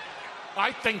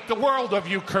 I think the world of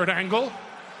you, Kurt Angle.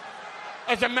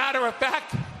 As a matter of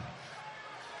fact,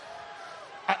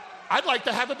 I'd like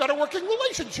to have a better working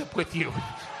relationship with you.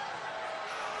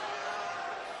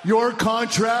 Your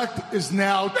contract is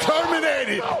now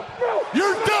terminated. No.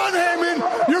 You're done,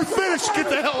 Heyman. You're finished. Get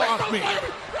the hell off me.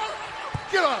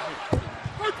 Get off me.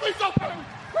 Please don't.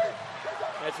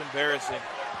 That's embarrassing.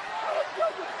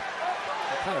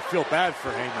 I kind of feel bad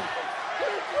for Heyman.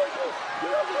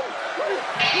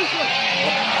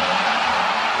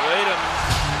 Wait a minute.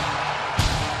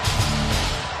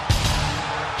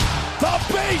 The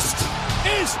Beast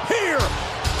is here!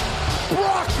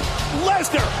 Brock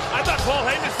Lesnar! I thought Paul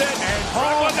Heyman said, and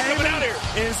Paul wasn't coming out here.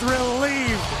 Is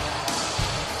relieved.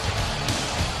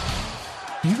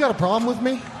 You got a problem with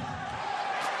me?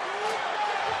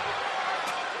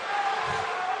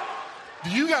 Do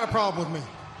you got a problem with me?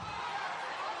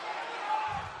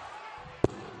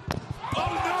 Oh,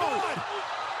 no!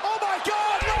 Oh, my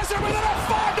God! Lesnar with an F5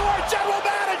 to our general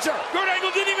manager! Kurt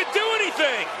Angle didn't even do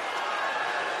anything!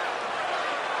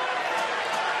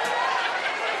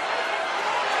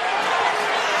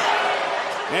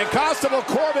 And Constable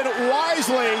Corbin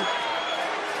wisely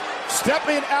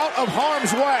stepping out of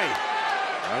harm's way.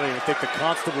 I don't even think the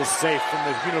Constable's safe from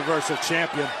the Universal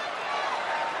Champion.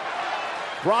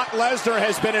 Brock Lesnar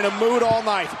has been in a mood all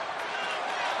night.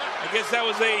 I guess that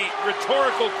was a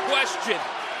rhetorical question.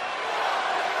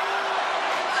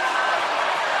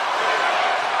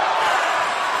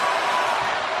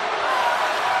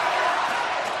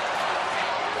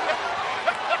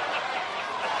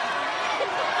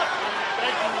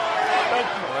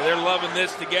 They're loving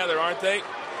this together, aren't they?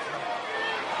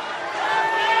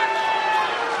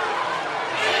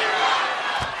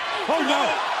 Oh, no.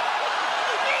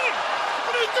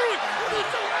 What are you doing? What are you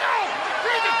doing? No!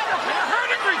 You're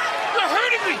hurting me! You're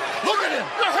hurting me! Look at him!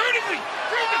 You're hurting me!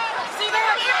 See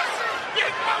that?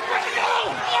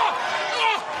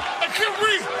 No! I can't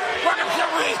breathe! Brock, I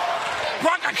can't breathe!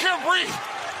 Brock, I can't breathe!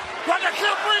 Brock, I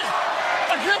can't breathe!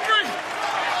 I can't breathe!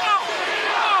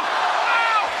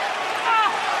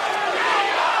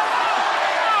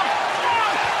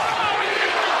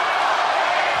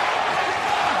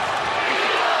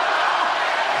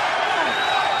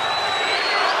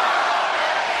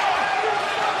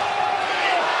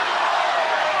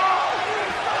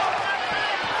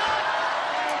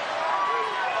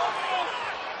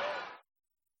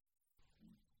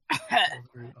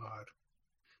 Very odd.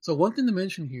 So one thing to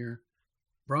mention here,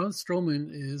 Braun Strowman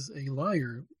is a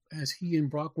liar, as he and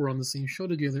Brock were on the same show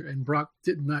together, and Brock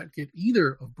did not get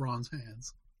either of Braun's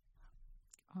hands.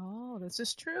 Oh, this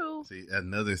is true. See,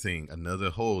 another thing, another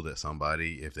hole that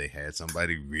somebody, if they had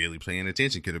somebody really paying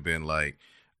attention, could have been like,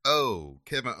 oh,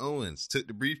 Kevin Owens took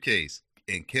the briefcase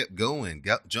and kept going,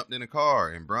 jumped in a car,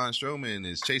 and Braun Strowman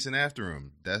is chasing after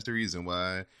him. That's the reason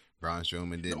why Braun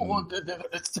Strowman didn't. Well,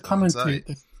 that's the commentary.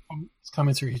 It's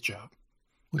commentary job.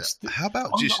 How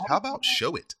about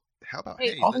show it? How about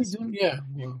all they do? Yeah,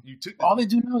 all they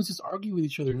do now is just argue with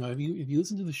each other. Now, if you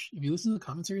listen to the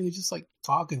commentary, they just like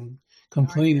talk and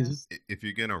complain. And just, if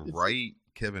you're gonna write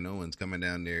Kevin Owens coming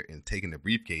down there and taking the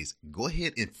briefcase, go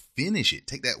ahead and finish it.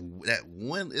 Take that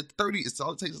one. It's 30. It's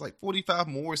all it takes is like 45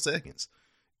 more seconds.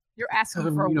 You're asking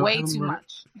for way too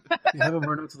much. They have him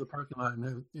run out to the parking lot,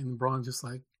 and Braun just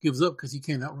like gives up because he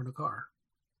can't outrun a car.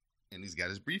 And he's got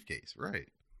his briefcase, right?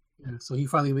 Yeah, so he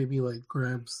finally maybe like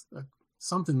grabs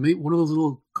something, maybe one of those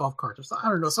little golf carts or something. I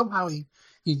don't know. Somehow he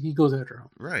goes after him.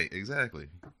 Right, exactly.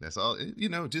 That's all.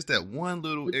 Just that one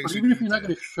little but extra. Even if you're not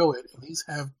going to show it, at least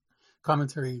have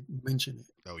commentary mention it.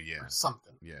 Oh yeah, or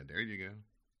something. Yeah, there you go.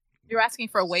 You're asking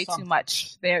for way too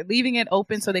much. They're leaving it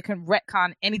open so they can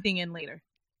retcon anything in later.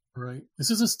 Right. This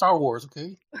isn't Star Wars,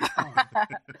 okay?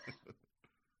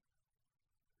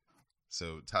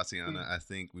 So, Tatiana, I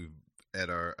think we've got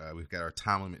our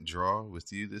time limit draw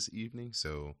with you this evening.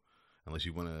 So, unless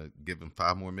you want to give them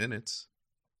 5 more minutes.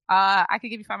 I could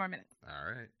give you 5 more minutes. All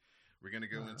right. We're going to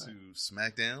go into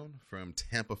SmackDown from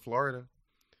Tampa, Florida.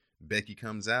 Becky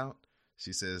comes out.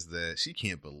 She says that she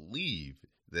can't believe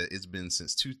that it's been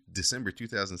since December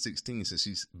 2016 since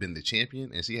she's been the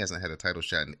champion, and she hasn't had a title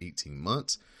shot in 18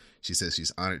 months. She says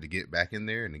she's honored to get back in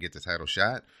there and to get the title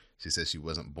shot. She says she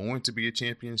wasn't born to be a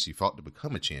champion. She fought to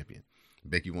become a champion.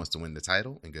 Becky wants to win the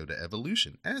title and go to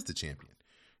Evolution as the champion.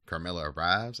 Carmella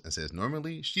arrives and says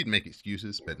normally she'd make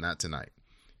excuses, but not tonight.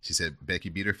 She said Becky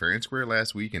beat her fair and square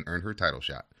last week and earned her title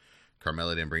shot.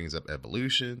 Carmella then brings up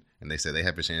Evolution, and they say they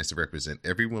have a chance to represent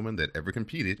every woman that ever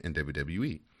competed in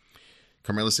WWE.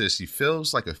 Carmella says she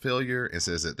feels like a failure and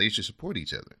says that they should support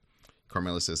each other.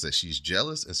 Carmella says that she's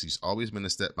jealous and she's always been a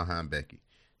step behind Becky.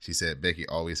 She said Becky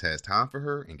always has time for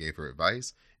her and gave her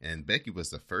advice, and Becky was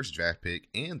the first draft pick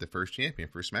and the first champion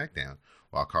for SmackDown,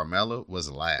 while Carmella was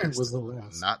last. It was the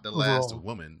last. Not the last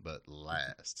woman, but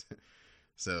last.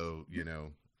 So,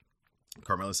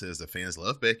 Carmella says the fans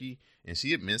love Becky, and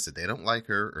she admits that they don't like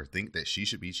her or think that she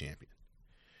should be champion.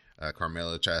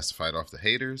 Carmella tries to fight off the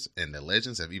haters, and the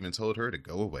legends have even told her to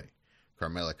go away.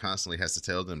 Carmella constantly has to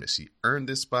tell them that she earned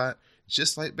this spot,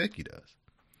 just like Becky does.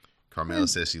 Carmella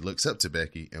says she looks up to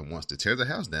Becky and wants to tear the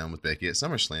house down with Becky at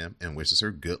SummerSlam and wishes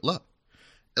her good luck.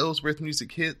 Ellsworth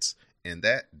music hits, and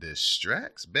that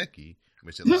distracts Becky,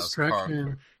 which allows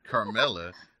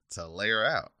Carmella to lay her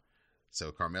out.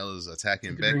 So Carmella's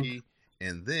attacking Becky,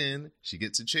 and then she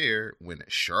gets a chair when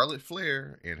Charlotte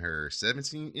Flair in her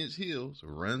 17-inch heels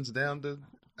runs down the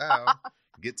aisle,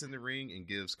 gets in the ring, and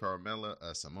gives Carmella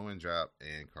a Samoan drop,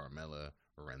 and Carmella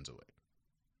runs away.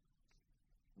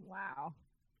 Wow.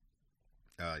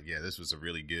 Yeah, this was a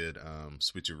really good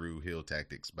switcheroo heel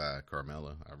tactics by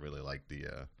Carmella. I really like the,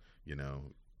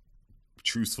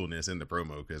 truthfulness in the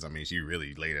promo because, she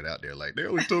really laid it out there. Like, they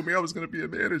always told me I was going to be a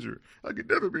manager. I could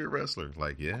never be a wrestler.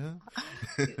 Like, yeah.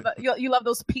 You love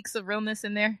those peaks of realness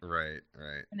in there. Right.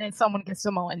 And then someone gets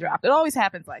Samoan dropped. It always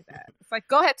happens like that. It's like,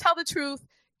 go ahead, tell the truth,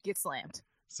 get slammed.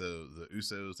 So the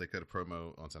Usos, they cut a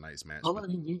promo on tonight's match. Oh,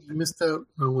 you missed out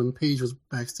when Paige was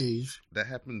backstage. That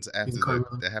happens after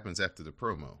the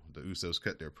promo. The Usos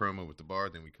cut their promo with the Bar,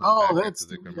 then we come back that's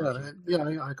to the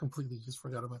commercial. I completely just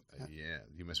forgot about that. Yeah,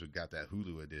 you must have got that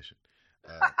Hulu edition.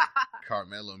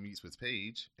 Carmelo meets with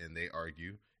Paige, and they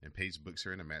argue, and Paige books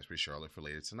her in a match with Charlotte for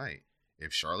later tonight.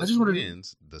 If Charlotte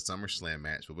wins, the SummerSlam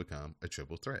match will become a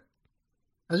triple threat.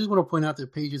 I just want to point out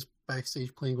that Paige is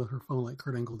backstage playing with her phone like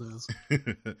Kurt Angle does.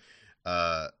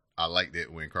 I liked it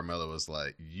when Carmella was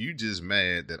like, you just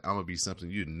mad that I'm going to be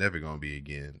something you're never going to be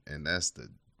again. And that's the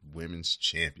women's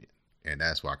champion. And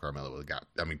that's why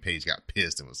Paige got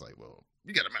pissed and was like, well,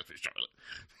 you got a match with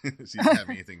Charlotte. She didn't have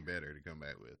anything better to come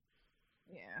back with.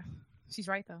 Yeah. She's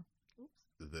right, though. Oops.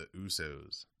 The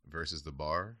Usos versus the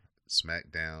Bar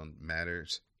SmackDown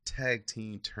Matters Tag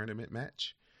Team Tournament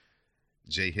match.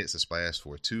 Jay hits a splash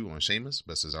for 2 on Sheamus,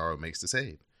 but Cesaro makes the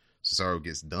save. Cesaro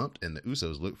gets dumped, and the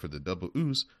Usos look for the double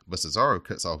Us, but Cesaro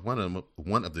cuts off one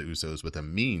of the Usos with a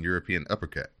mean European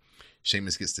uppercut.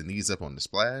 Sheamus gets the knees up on the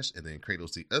splash, and then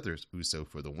cradles the other Uso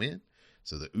for the win.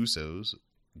 So the Usos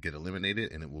get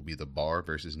eliminated, and it will be the Bar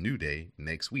versus New Day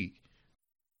next week.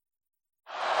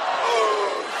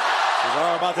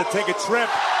 Cesaro about to take a trip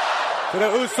to the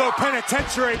Uso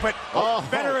Penitentiary, but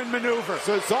veteran maneuver.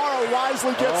 Cesaro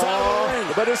wisely gets out of the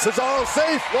ring. But is Cesaro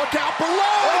safe? Look out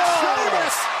below!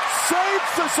 Sheamus saved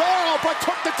Cesaro, but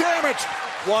took the damage.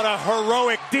 What a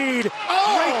heroic deed.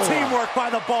 Great teamwork by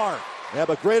the Bar. Yeah,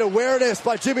 but great awareness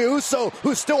by Jimmy Uso,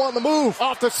 who's still on the move.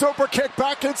 Off the super kick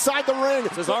back inside the ring.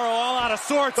 Cesaro all out of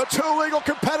sorts. The 2 legal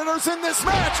competitors in this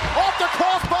match. Off the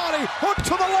crossbody, hook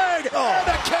to the leg, and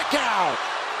a kick out.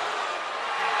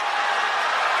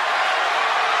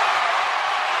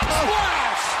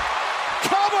 Splash!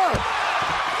 Cover!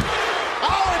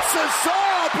 Oh, and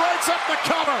Cesaro breaks up the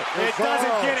cover. It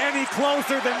doesn't get any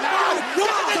closer than that. No,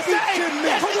 it's the same.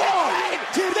 Come on!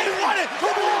 They won it!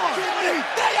 Come on!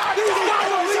 They are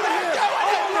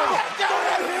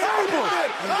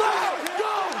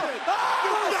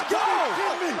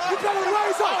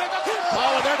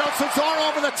Oh, there goes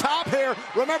Cesaro over the top here.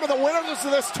 Remember, the winners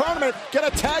of this tournament get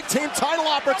a tag team title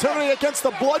opportunity against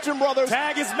the Bludgeon Brothers.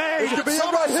 Tag is made. This could be it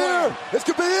right here. This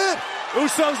could be it.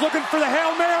 Usos looking for the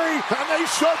Hail Mary. And they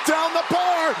shut down the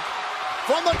Bar.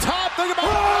 From the top, think about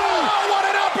it. Oh, what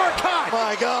an uppercut.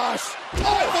 My gosh.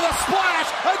 Oh, for the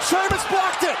splash. And Sheamus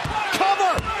blocked it.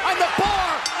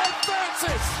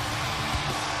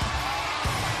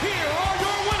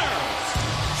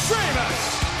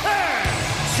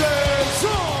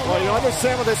 You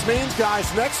understand what this means,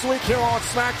 guys. Next week here on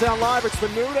SmackDown Live, it's the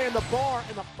New Day in the Bar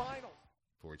in the final.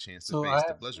 For a chance to face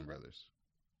the Bludgeon Brothers.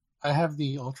 I have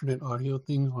the alternate audio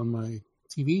thing on my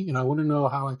TV, and I want to know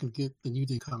how I could get the New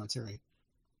Day commentary.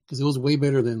 Because it was way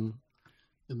better than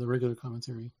the regular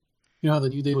commentary. You know how the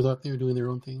New Day was out there doing their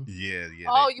own thing? Yeah.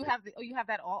 Oh, you have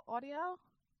that audio?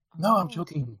 No, I'm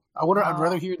joking. I'd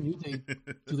rather hear New Day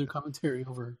do their commentary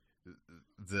over.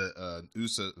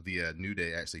 The New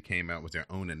Day actually came out with their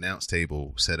own announce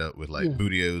table set up with like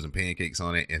bootios and pancakes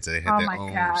on it, and so they had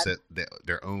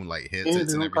their own like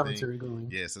headsets and everything. Going.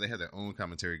 Yeah, so they had their own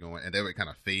commentary going, and they would kind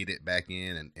of fade it back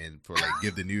in and for like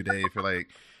give the New Day for like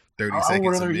 30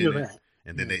 seconds a minute,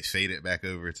 and then they fade it back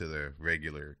over to the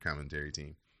regular commentary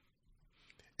team.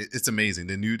 It's amazing.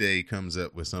 The New Day comes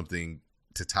up with something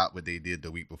to top what they did the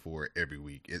week before every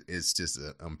week. It's just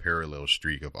an unparalleled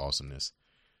streak of awesomeness.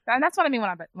 And that's what I mean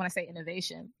when I say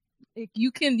innovation.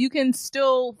 You can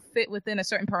still fit within a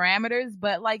certain parameters,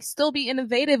 but like still be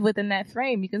innovative within that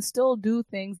frame. You can still do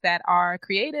things that are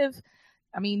creative.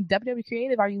 I mean, WWE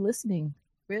creative. Are you listening?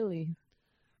 Really?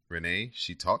 Renee,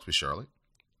 she talked with Charlotte.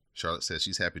 Charlotte says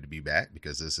she's happy to be back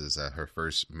because this is her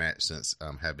first match since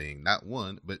having not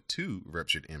one but two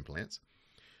ruptured implants.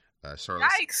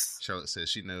 Charlotte says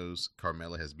she knows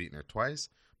Carmella has beaten her twice,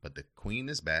 but the Queen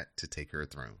is back to take her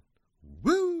throne.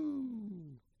 Woo!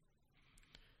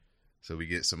 So we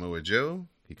get Samoa Joe.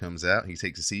 He comes out. He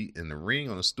takes a seat in the ring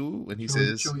on a stool, and he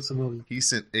says he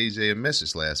sent AJ a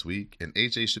message last week, and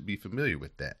AJ should be familiar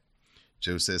with that.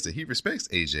 Joe says that he respects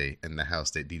AJ and the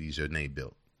house that Didi Jonay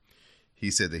built.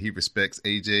 He said that he respects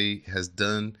AJ has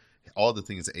done all the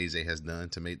things that AJ has done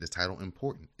to make the title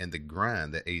important and the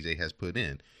grind that AJ has put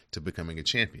in to becoming a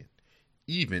champion,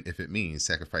 even if it means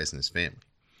sacrificing his family.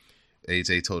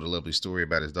 AJ told a lovely story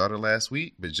about his daughter last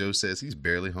week, but Joe says he's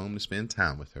barely home to spend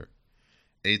time with her.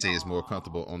 AJ is more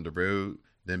comfortable on the road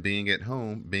than being at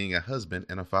home, being a husband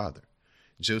and a father.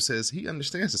 Joe says he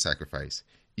understands the sacrifice,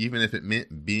 even if it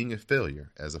meant being a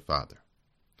failure as a father.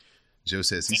 Joe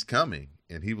says he's coming,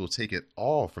 and he will take it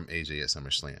all from AJ at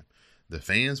SummerSlam. The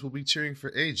fans will be cheering for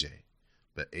AJ,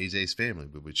 but AJ's family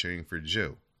will be cheering for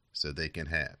Joe so they can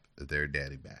have their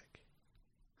daddy back.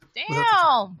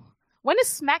 Damn! When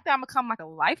does SmackDown become like a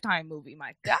Lifetime movie?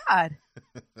 My God.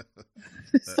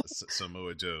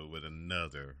 Samoa Joe with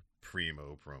another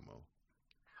primo promo.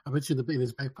 I bet you in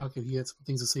his back pocket he had some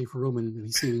things to say for Roman, and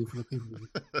he's saving for the pay-per-view.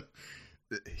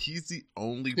 He's the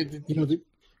only... You're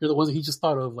the ones that he just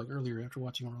thought of like earlier after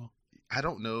watching Raw. I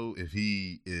don't know if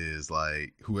he is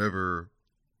like whoever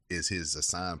is his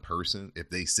assigned person, if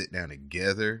they sit down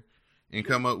together and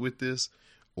come up with this,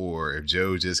 or if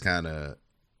Joe just kind of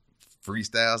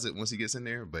freestyles it once he gets in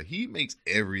there. But he makes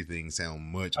everything sound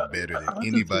much better than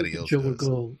anybody else does.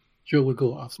 Joe would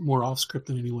go more off script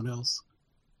than anyone else.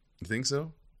 You think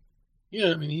so?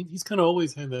 Yeah, I mean he's kind of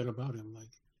always had that about him. Like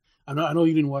I know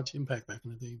you didn't watch Impact back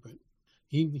in the day, but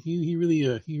he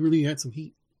really had some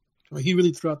heat. He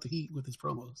really threw out the heat with his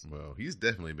promos. Well, he's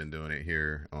definitely been doing it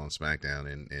here on SmackDown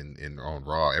and on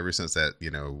Raw ever since that,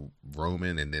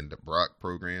 Roman and then the Brock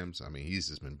programs. I mean, he's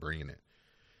just been bringing it.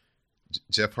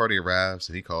 Jeff Hardy arrives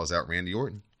and he calls out Randy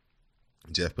Orton.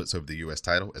 Jeff puts over the U.S.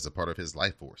 title as a part of his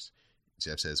life force.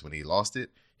 Jeff says when he lost it,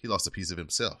 he lost a piece of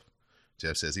himself.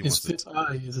 Jeff says his fifth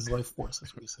eye is his life force.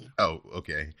 That's what he said. Oh,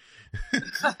 okay.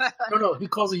 No, he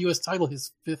calls the U.S. title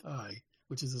his fifth eye,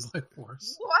 which is his life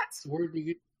force.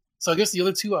 What? So I guess the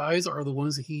other two eyes are the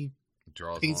ones that he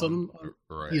draws paints on him.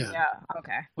 Right. Yeah.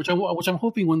 Okay. Which I'm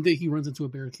hoping one day he runs into a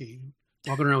barricade,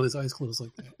 walking around with his eyes closed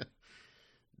like that.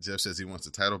 Jeff says he wants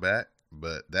the title back,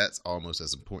 but that's almost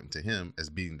as important to him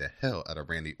as beating the hell out of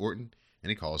Randy Orton,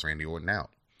 and he calls Randy Orton out.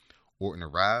 Orton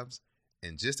arrives,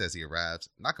 and just as he arrives,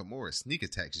 Nakamura sneak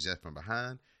attacks Jeff from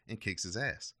behind and kicks his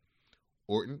ass.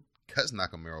 Orton cuts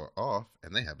Nakamura off,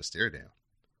 and they have a stare down.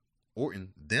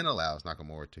 Orton then allows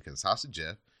Nakamura to Kinshasa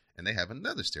Jeff, and they have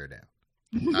another stare down.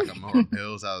 Nakamura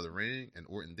bails out of the ring, and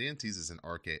Orton then teases an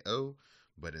RKO,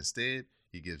 but instead,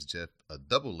 he gives Jeff a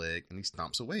double leg, and he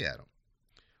stomps away at him.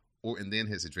 Orton then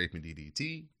hits a draping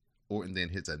DDT. Orton then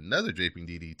hits another draping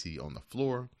DDT on the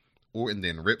floor. Orton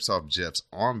then rips off Jeff's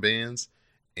armbands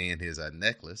and his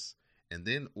necklace, and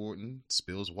then Orton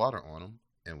spills water on him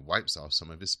and wipes off some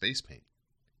of his face paint.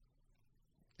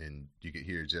 And you could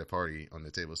hear Jeff Hardy on the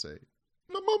table say,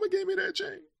 "My mama gave me that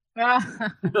chain." Can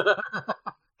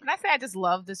I say I just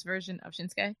love this version of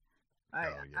Shinsuke?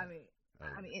 I mean,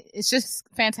 it's just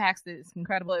fantastic. It's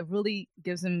incredible. It really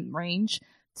gives him range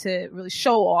to really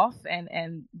show off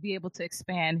and be able to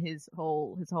expand his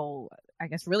whole I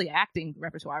guess really acting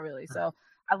repertoire really. So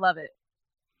I love it.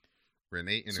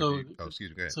 Renee interviewed. Excuse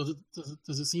me. Go ahead. So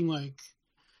does it seem like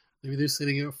Maybe they're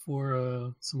setting up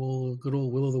for some good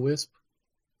old Will o' the Wisp.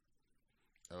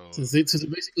 Oh, Since they're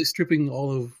basically stripping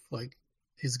all of like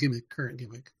his current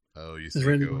gimmick. Oh, you Since think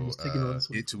Randy Orton was taking all this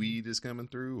away. Itweed is coming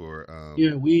through, or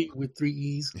yeah, we with 3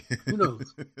 E's. Who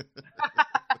knows?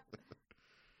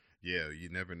 Yeah, you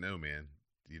never know, man.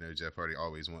 You know, Jeff Hardy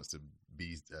always wants to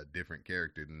be a different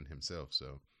character than himself.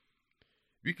 So,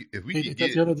 if we could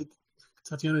get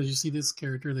Tatiana, did you see this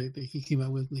character that he came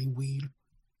out with named Weed?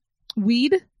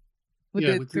 Weed? With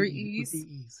yeah, the with 3 E's? E's? With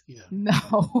 3 E's, yeah.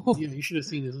 No. Yeah, you should have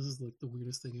seen this. This is like the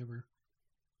weirdest thing ever.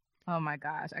 Oh my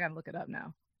gosh, I gotta look it up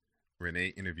now.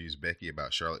 Renee interviews Becky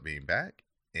about Charlotte being back,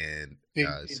 and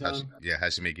how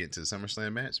she may get into the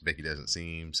SummerSlam match. Becky doesn't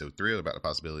seem so thrilled about the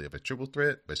possibility of a triple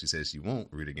threat, but she says she won't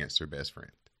root against her best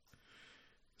friend.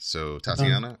 So,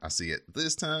 Tatiana, I see it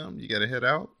this time. You got to head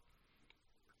out.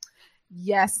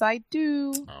 Yes, I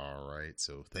do. All right.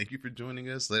 So, thank you for joining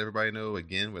us. Let everybody know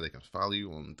again where they can follow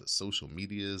you on the social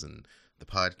medias and the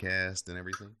podcast and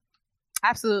everything.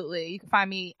 Absolutely. You can find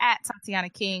me at Tatiana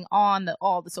King on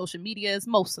all the social medias,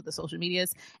 most of the social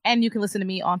medias. And you can listen to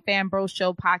me on Fan Bros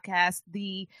Show podcast,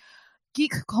 the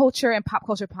geek culture and pop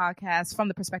culture podcast from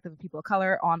the perspective of people of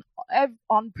color on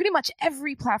pretty much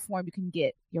every platform you can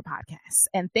get your podcasts.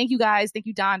 And thank you guys. Thank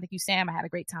you, Don. Thank you, Sam. I had a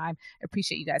great time. I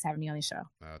appreciate you guys having me on the show.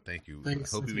 Thank you.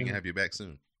 Thanks. Hopefully we can have you back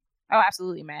soon. Oh,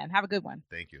 absolutely, man. Have a good one.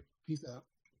 Thank you. Peace out.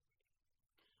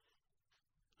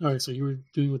 All right, so you were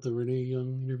doing with the Renee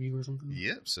Young interview or something?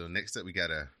 Yep. So next up, we got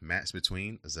a match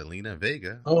between Zelina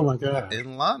Vega. Oh my god!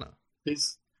 And Lana.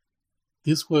 This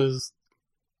was.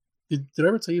 Did I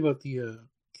ever tell you about the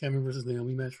Cameron versus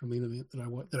Naomi match from main event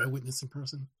that I witnessed in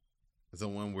person? It's the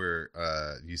one where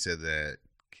you said that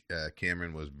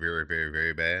Cameron was very, very,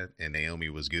 very bad, and Naomi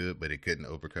was good, but it couldn't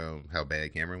overcome how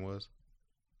bad Cameron was.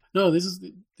 No,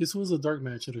 this was a dark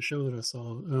match at a show that I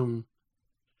saw.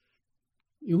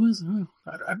 It was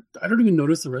I don't even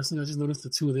notice the wrestling. I just noticed the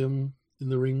two of them in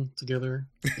the ring together.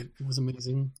 It was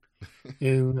amazing.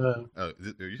 And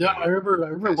I remember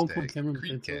at one point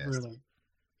Cameron told her like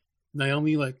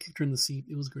Naomi like kicked her in the seat.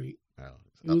 It was great.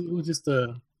 It was just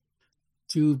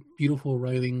two beautiful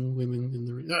writhing women in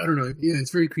the ring. I don't know. Yeah, it's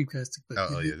very creeptastic.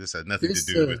 But this had nothing to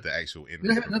do with the actual. It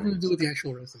had nothing to do with the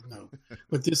actual wrestling. No,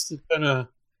 but this kind of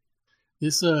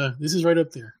this is right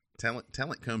up there.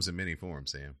 Talent comes in many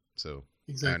forms, Sam. So.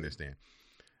 Exactly. I understand.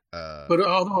 But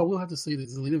although I will have to say that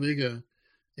Zelina Vega,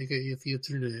 aka Thea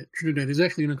Trinidad is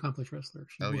actually an accomplished wrestler.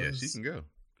 She can go.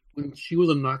 When she was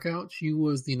a knockout, she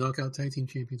was the knockout tag team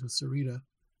champions with Sarita.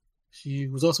 She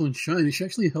was also in Shine, and she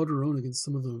actually held her own against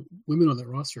some of the women on that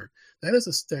roster. That is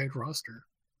a stacked roster.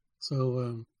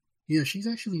 So, she's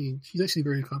actually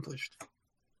very accomplished.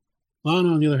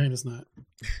 Lana, on the other hand, is not.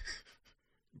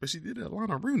 But she did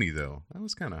Lana Rooney, though. That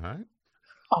was kind of hot.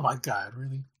 Oh, my God,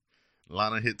 really?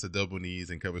 Lana hits a double knees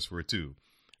and covers for a 2.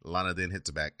 Lana then hits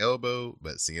a back elbow,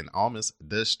 but Cien Almas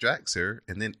distracts her,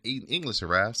 and then Aiden English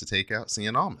arrives to take out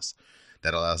Cien Almas.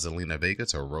 That allows Zelina Vega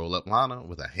to roll up Lana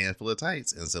with a handful of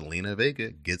tights, and Zelina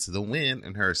Vega gets the win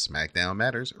in her SmackDown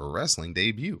Matters wrestling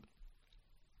debut.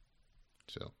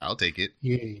 So, I'll take it.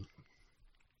 Yay.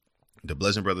 The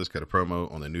Bludgeon Brothers cut a promo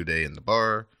on the New Day in the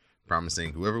bar,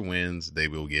 promising whoever wins, they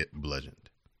will get bludgeoned.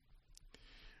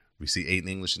 We see Aiden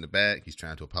English in the back. He's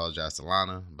trying to apologize to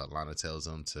Lana, but Lana tells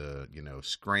him to,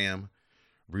 scram.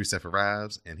 Rusev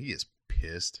arrives, and he is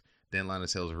pissed. Then Lana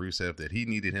tells Rusev that he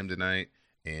needed him tonight,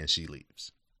 and she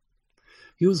leaves.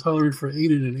 He was hollering for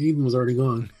Aiden, and Aiden was already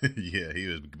gone. Yeah, he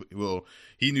was. Well,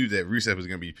 he knew that Rusev was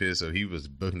going to be pissed, so he was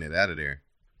booking it out of there.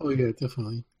 Oh, yeah,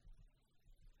 definitely.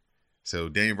 So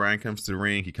Daniel Bryan comes to the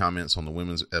ring. He comments on the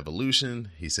women's evolution.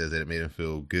 He says that it made him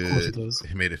feel good. Of course he does.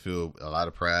 It made it feel a lot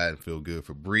of pride and feel good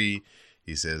for Brie.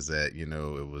 He says that,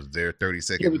 it was their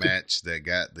 30-second match that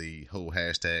got the whole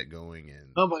hashtag going. And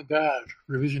oh, my God.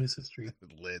 Revisionist history.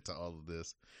 Led to all of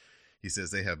this. He says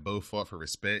they have both fought for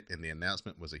respect, and the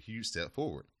announcement was a huge step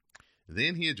forward.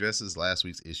 Then he addresses last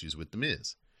week's issues with The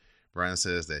Miz. Bryan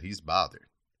says that he's bothered.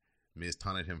 Miz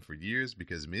taunted him for years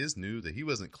because Miz knew that he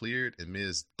wasn't cleared, and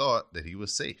Miz thought that he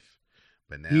was safe.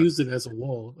 But now he used it as a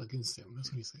wall against him. That's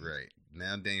what he said. Right.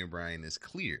 Now Daniel Bryan is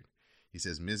cleared. He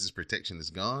says Miz's protection is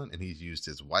gone, and he's used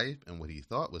his wife and what he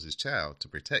thought was his child to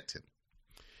protect him.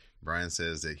 Bryan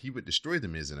says that he would destroy the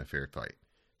Miz in a fair fight,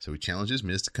 so he challenges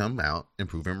Miz to come out and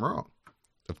prove him wrong.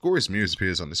 Of course, Miz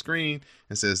appears on the screen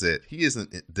and says that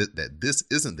that this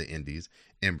isn't the Indies,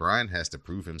 and Bryan has to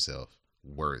prove himself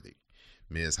worthy.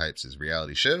 Miz hypes his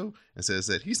reality show and says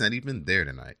that he's not even there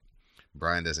tonight.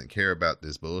 Bryan doesn't care about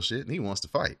this bullshit and he wants to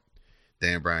fight.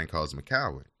 Dan Bryan calls him a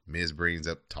coward. Miz brings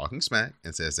up talking smack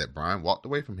and says that Bryan walked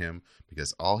away from him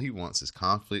because all he wants is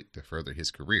conflict to further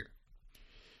his career.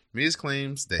 Miz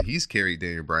claims that he's carried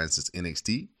Daniel Bryan since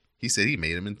NXT. He said he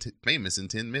made him famous in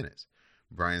 10 minutes.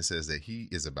 Bryan says that he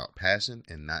is about passion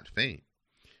and not fame.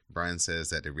 Bryan says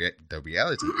that the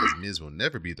reality is Miz will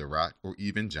never be The Rock or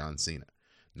even John Cena.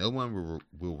 No one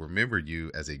will remember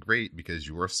you as a great because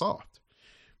you are soft.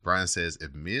 Bryan says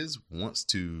if Miz wants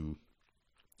to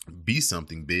be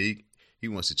something big, he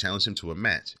wants to challenge him to a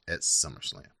match at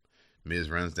SummerSlam. Miz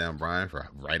runs down Bryan for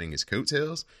riding his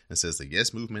coattails and says the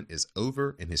Yes Movement is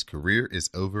over and his career is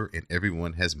over and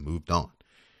everyone has moved on.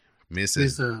 Miz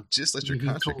says, just let your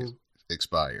contract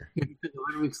expire. Yeah,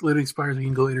 let it expire so you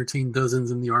can go entertain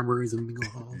dozens in the armories and bingo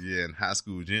halls. Yeah, in high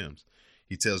school gyms.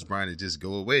 He tells Bryan to just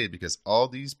go away because all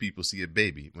these people see a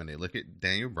baby when they look at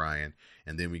Daniel Bryan,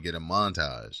 and then we get a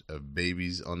montage of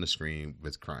babies on the screen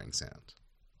with crying sounds.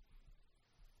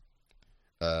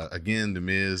 Again, The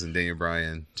Miz and Daniel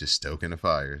Bryan just stoking the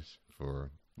fires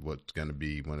for what's going to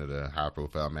be one of the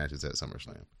high-profile matches at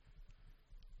SummerSlam.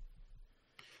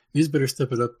 Miz better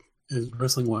step it up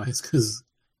wrestling-wise because,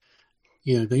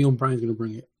 yeah, Daniel Bryan's going to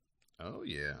bring it. Oh,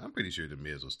 yeah. I'm pretty sure The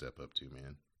Miz will step up too,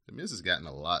 man. The Miz has gotten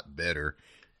a lot better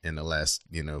in the last,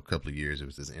 couple of years. It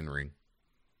was this in-ring.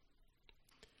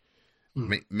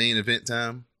 Main event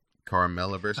time,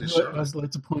 Carmella versus Charlotte. I'd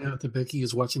like to point out that Becky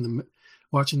is watching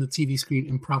the TV screen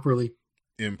improperly.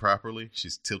 Improperly?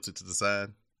 She's tilted to the side?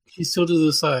 She's tilted to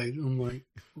the side. I'm like,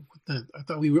 what the? I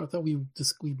thought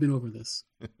we've been over this.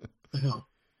 What the hell?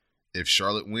 If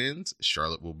Charlotte wins,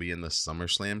 Charlotte will be in the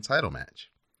SummerSlam title match.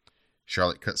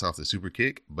 Charlotte cuts off the super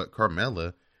kick, but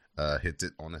Carmella hits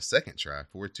it on a second try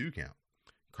for a 2 count.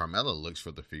 Carmella looks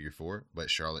for the figure 4, but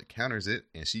Charlotte counters it,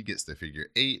 and she gets the figure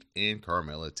 8, and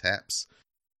Carmella taps.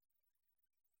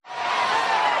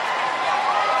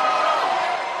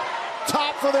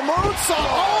 Top for the moonsault.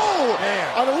 Oh!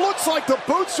 Man. And it looks like the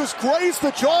boots just grazed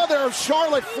the jaw there of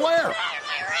Charlotte Flair.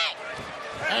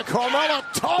 And Carmella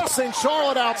tossing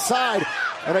Charlotte outside.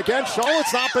 And again,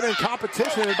 Charlotte's not been in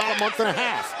competition in about a month and a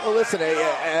half. Well, listen,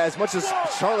 as much as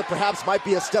Charlotte perhaps might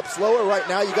be a step slower right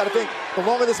now, you got to think the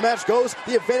longer this match goes,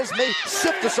 the advantage may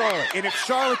shift to Charlotte. And if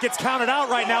Charlotte gets counted out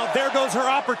right now, there goes her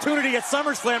opportunity at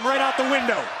SummerSlam right out the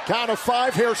window. Count of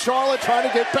 5 here. Charlotte trying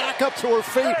to get back up to her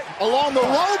feet along the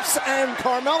ropes, and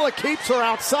Carmella keeps her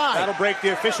outside. That'll break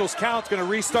the official's count. It's going to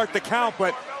restart the count,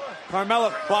 but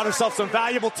Carmella bought herself some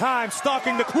valuable time,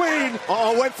 stalking the Queen.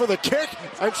 Went for the kick,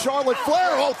 and Charlotte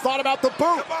Flair, thought about the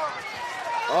boot.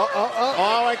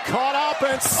 And caught up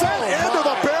and sent into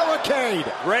the barricade.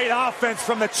 Great offense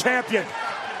from the champion.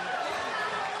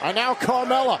 And now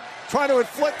Carmella trying to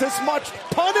inflict as much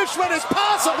punishment as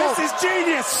possible. This is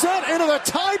genius. Sent into the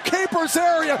timekeeper's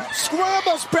area,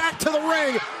 scrambles back to the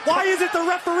ring. Why isn't the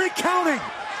referee counting?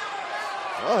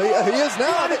 Oh, he is now.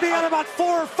 He ought to be on about 4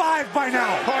 or 5 by now.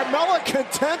 Carmella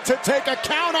content to take a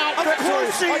count-out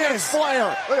victory against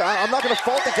Flair. I'm not going to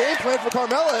fault the game plan for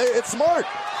Carmella. It's smart.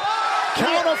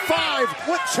 Count of 5.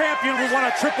 What champion would want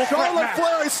a triple threat match? Charlotte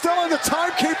Flair is still in the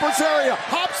timekeeper's area.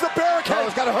 Hops the barricade.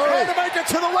 He's got to hurry. Trying to make it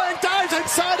to the ring. Dives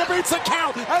inside and beats the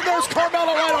count. And there's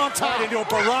Carmella right on top. Right into a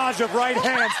barrage of right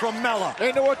hands from Mella.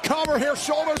 Into a cover here.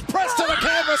 Shoulders pressed to the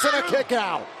canvas and a kick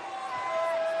out.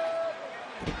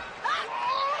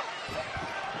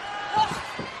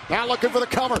 Now looking for the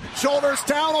cover. Shoulders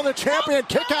down on the champion.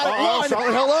 Kick out at 1.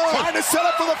 Charlotte, hello. Trying to set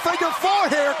up for the figure 4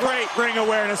 here. Great ring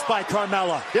awareness by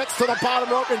Carmella. Gets to the bottom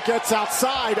rope and gets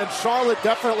outside. And Charlotte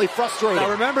definitely frustrated.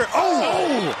 Now remember,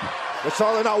 but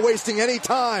Charlotte not wasting any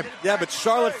time. Yeah, but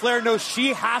Charlotte Flair knows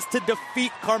she has to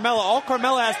defeat Carmella. All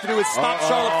Carmella has to do is stop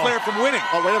Charlotte Flair from winning.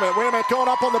 Oh, wait a minute. Going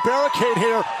up on the barricade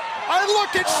here. And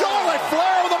look at Charlotte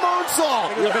Flair with a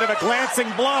moonsault. A bit of a glancing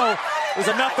blow was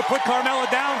enough to put Carmella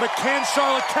down, but can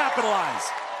Charlotte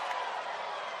capitalize?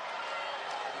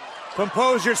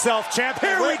 Compose yourself, champ.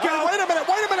 Here we go. Wait a minute.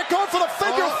 Going for the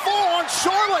figure 4 on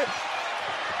Charlotte.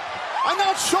 And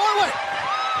now Charlotte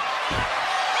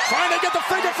trying to get the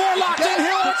figure 4 locked in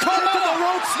here on Carmella. Get to the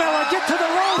ropes, Mella. Get to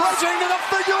the ropes. Bridging to the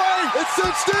figure 8. It's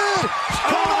 16.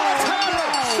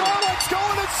 Charlotte's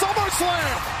going to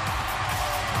SummerSlam.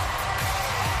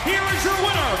 Here is your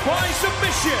winner by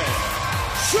submission,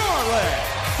 Charlotte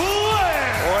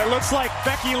Flair. Boy, it looks like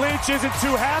Becky Lynch isn't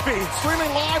too happy. Streaming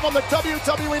live on the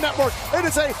WWE Network. It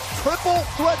is a triple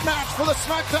threat match for the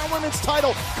SmackDown Women's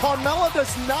title. Carmella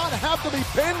does not have to be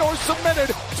pinned or submitted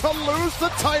to lose the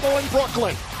title in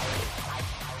Brooklyn.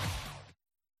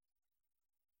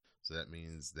 So that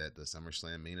means that the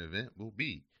SummerSlam main event will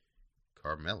be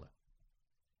Carmella.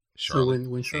 Charlotte, so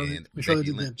when Charlotte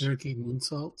did that barricade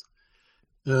moonsault,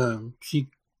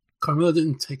 Carmella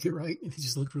didn't take it right, and he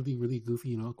just looked really, really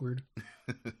goofy and awkward.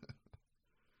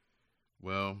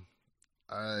 Well,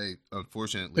 I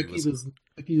unfortunately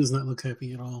Becky does not look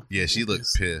happy at all. Yeah, she looked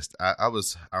pissed. I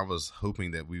was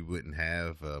hoping that we wouldn't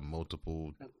have a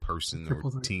multiple person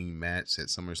or team match at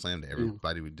SummerSlam. That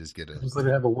everybody would just get just let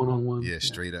it have a one-on-one. Yeah,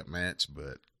 straight up match.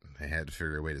 But they had to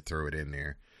figure a way to throw it in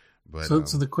there. But so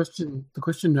the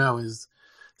question now is,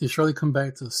 did Charlotte come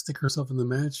back to stick herself in the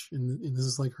match, and this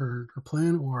is like her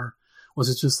plan, or was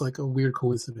it just like a weird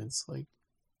coincidence? Like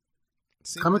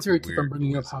commentary keep on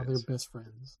bringing up how they're best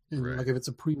friends, and like if it's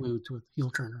a prelude to a heel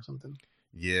turn or something.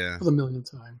 Yeah, for the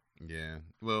millionth time. Yeah.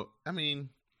 Well, I mean,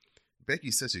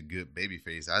 Becky's such a good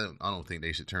babyface. I don't think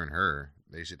they should turn her.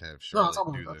 They should have Charlotte. No,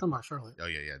 I'm talking about Charlotte. Oh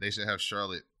yeah. They should have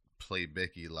Charlotte play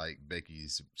Becky like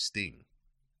Becky's Sting.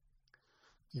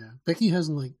 Yeah, Becky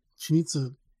hasn't she needs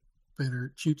to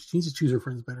choose her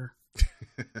friends better.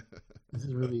 This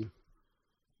is really,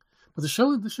 but the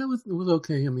show was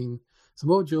okay. I mean,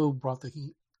 Samoa Joe brought the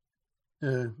heat.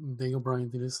 Daniel Bryan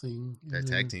did his thing. That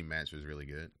tag team match was really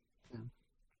good. Yeah.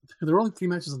 There were only 3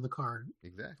 matches on the card.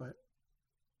 Exactly. But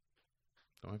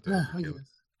don't have to I guess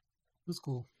it was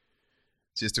cool.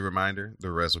 Just a reminder, the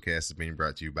WrassleCast is being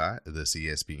brought to you by the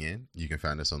CSPN. You can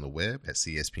find us on the web at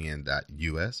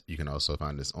cspn.us. You can also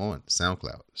find us on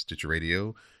SoundCloud, Stitcher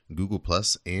Radio, Google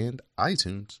Plus, and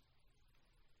iTunes.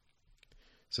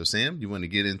 So, Sam, you want to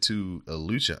get into a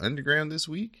Lucha Underground this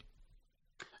week?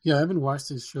 Yeah, I haven't watched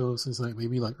this show since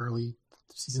maybe early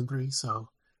season 3, so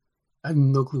I have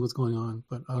no clue what's going on.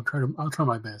 But I'll try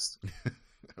my best.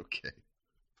 Okay.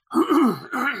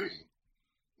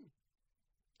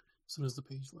 As soon as the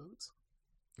page loads.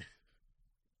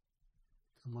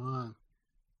 Come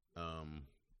on.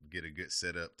 Get a good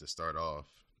setup to start off.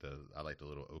 I like the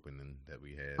little opening that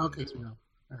we had. Okay,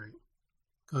 all right.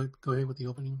 Go ahead with the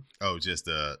opening. Oh, just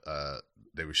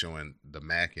they were showing the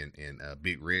Mac and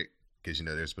Big Rick, because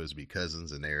they're supposed to be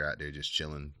cousins, and they're out there just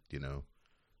chilling,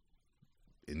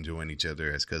 enjoying each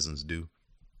other as cousins do.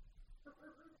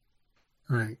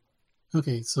 All right.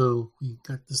 Okay, so we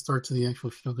got the start to the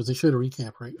actual show because they showed a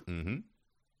recap, right? Mm-hmm.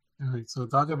 All right, so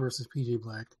Daga versus PJ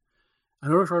Black. I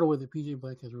noticed right away that PJ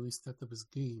Black has really stepped up his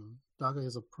game. Daga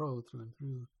is a pro through and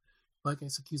through. Black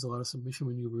executes a lot of submission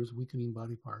maneuvers, weakening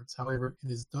body parts. However,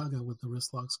 it is Daga with the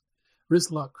wrist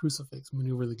lock crucifix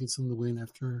maneuver that gets him the win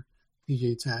after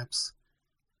PJ taps.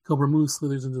 Cobra Moon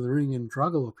slithers into the ring and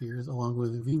Drago appears along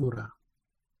with Vibora.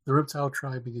 The Reptile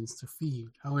Tribe begins to feed.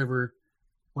 However,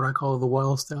 what I call the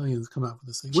Wild Stallions come out for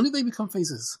the same. When did they become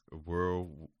faces?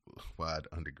 Worldwide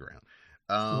Underground.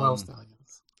 The Wild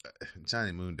Stallions.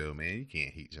 Johnny Mundo, man, you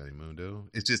can't hate Johnny Mundo.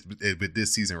 It's just with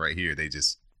this season right here, they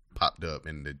just popped up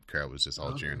and the crowd was just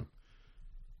all cheering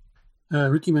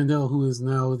them. Ricky Mandel, who is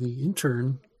now the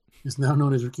intern, is now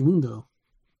known as Ricky Mundo.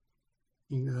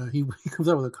 He comes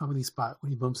out with a comedy spot when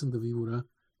he bumps into Vibora.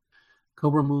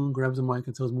 Cobra Moon grabs a mic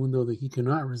and tells Mundo that he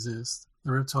cannot resist.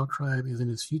 The Reptile Tribe is in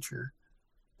his future.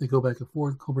 They go back and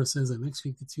forth. Cobra says that next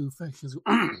week the two factions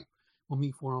will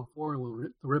meet 4-on-4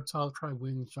 and the Reptile Tribe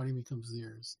wins, Johnny becomes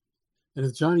theirs. And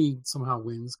if Johnny somehow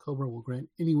wins, Cobra will grant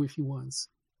any wish he wants.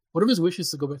 One of his wishes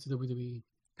is to go back to WWE.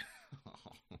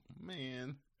 Oh,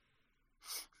 man.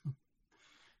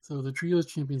 So the Trios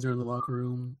champions are in the locker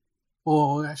room.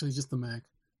 Oh, actually, just the Mac.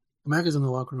 The Mac is in the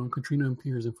locker room. Katrina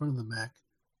appears in front of the Mac.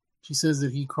 She says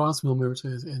that he crossed Mil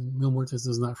Muertes, and Mil Muertes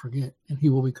does not forget, and he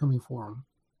will be coming for him.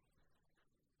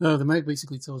 The Mac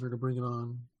basically tells her to bring it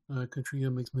on.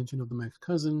 Katrina makes mention of the Mac's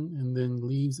cousin, and then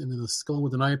leaves, and then the skull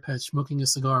with an eye patch smoking a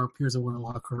cigar appears in one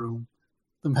locker room.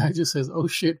 The Mac just says, "Oh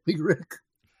shit, Big Rick."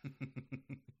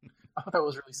 I thought that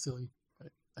was really silly,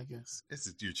 but I guess.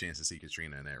 It's your chance to see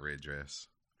Katrina in that red dress.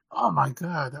 Oh my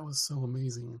god, that was so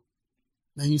amazing.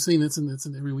 Now you saying that's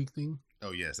an every week thing?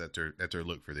 Oh yes, that's her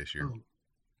look for this year. Oh,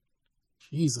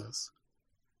 Jesus.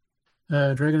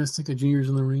 Dragon Azteca Jr. is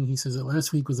in the ring. He says that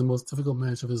last week was the most difficult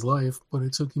match of his life, but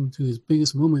it took him to his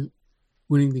biggest moment,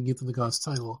 winning to get to the God's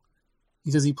title.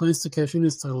 He says he plans to cash in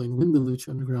his title and win the Lucha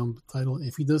Underground title.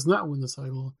 If he does not win the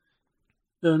title,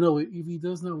 if he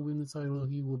does not win the title,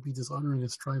 he will be dishonoring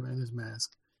his tribe and his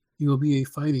mask. He will be get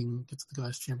to the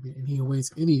God's champion, and he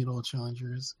awaits any and all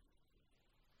challengers.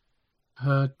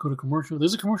 Go to commercial.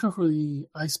 There's a commercial for the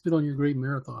I Spit on Your Grave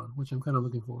marathon, which I'm kind of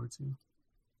looking forward to.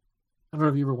 I don't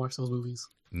know if you ever watched those movies.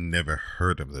 Never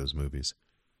heard of those movies.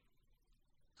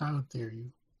 How dare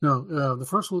you? No, the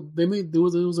first one there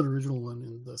was an original one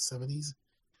in the 70s.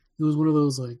 It was one of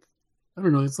those I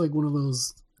don't know. It's like one of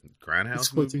those Grindhouse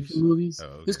exploitation movies. Oh,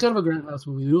 okay. It's kind of a Grindhouse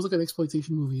movie. It was like an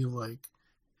exploitation movie of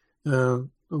a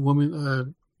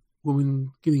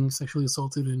woman getting sexually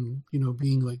assaulted and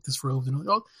being disrobed and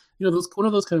all. One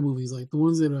of those kind of movies, like the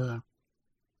ones that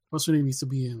what's her name used to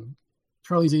be in.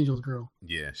 Charlie's Angels girl.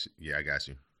 Yeah, I got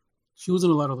you. She was in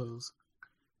a lot of those.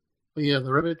 But yeah,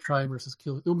 the Rabbit Tribe versus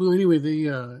Kill. Anyway, they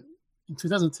in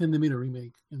 2010 they made a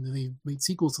remake, and then they made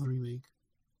sequels to the remake.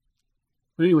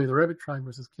 But anyway, the Rabbit Tribe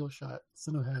versus Killshot,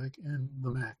 Son of Havoc, and the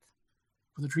Mac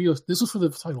for the trios. This was for the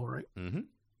title, right? Mm-hmm.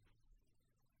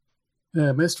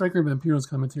 Matt Striker and Vampiro's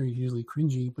commentary is usually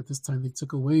cringy, but this time they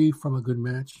took away from a good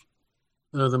match.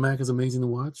 The Mac is amazing to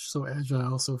watch, so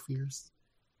agile, so fierce.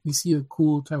 We see a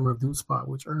cool Tower of Doom spot,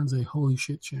 which earns a holy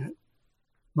shit chant.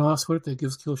 Mala Suerte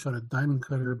gives Killshot a diamond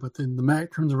cutter, but then the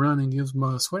Mac turns around and gives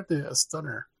Mala Suerte a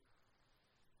stunner.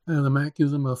 The Mac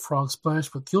gives him a frog splash,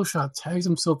 but Killshot tags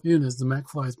himself in as the Mac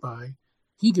flies by.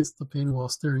 He gets the pin while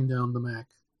staring down the Mac.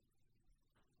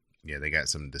 Yeah, they got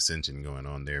some dissension going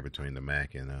on there between the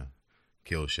Mac and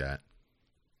Killshot.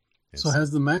 So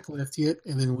has the Mac left yet?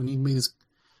 And then when he made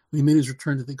his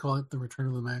return, did they call it the Return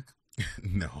of the Mac?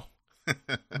 No.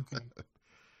 Okay.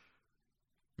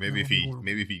 Maybe if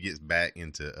he gets back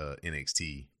into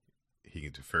NXT,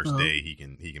 day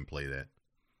he can play that.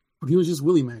 But he was just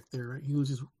Willie Mac there, right? He was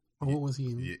just, or what was he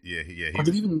in? Yeah. Or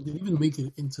did he even make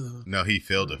it into the? No, he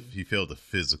failed a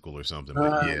physical or something.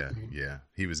 But yeah,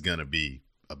 he was gonna be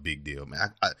a big deal,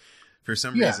 man. For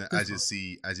some reason, I just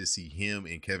see him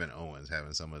and Kevin Owens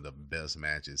having some of the best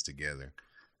matches together.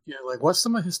 Yeah, like watch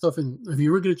some of his stuff, and if you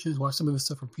ever get a chance, watch some of his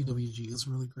stuff from PWG. It's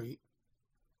really great.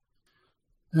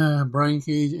 Brian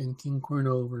Cage and King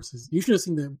Cuerno versus. You should have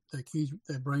seen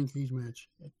that Brian Cage match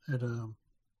at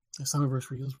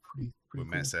Summerversary. It was pretty with cool.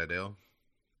 Matt Sydal.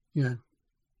 Yeah,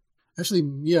 actually,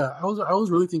 yeah. I was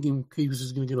really thinking Cage was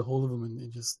just going to get a hold of him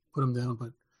and just put him down, but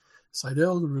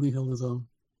Sydal really held his own.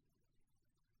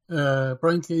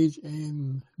 Brian Cage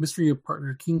and mystery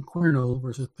partner King Cuerno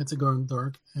versus Pentagon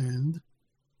Dark and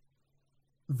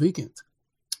Vacant.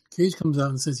 Cage comes out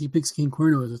and says he picks King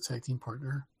Cuerno as a tag team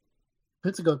partner.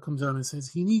 Pentagon comes out and says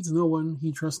he needs no one,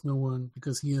 he trusts no one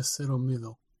because he has cero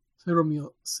miedo. Cero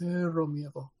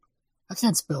miedo. I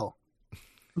can't spell.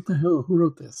 What the hell? Who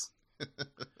wrote this?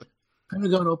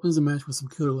 Pentagon opens the match with some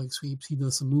killer leg sweeps. He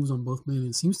does some moves on both men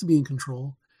and seems to be in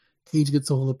control. Cage gets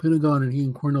a hold of Pentagon and he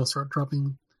and Cuerno start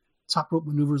dropping top rope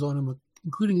maneuvers on him,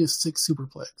 including his 6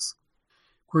 superplex.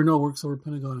 Cuerno works over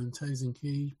Pentagon and tags in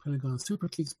Cage. Pentagon super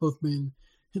kicks both men,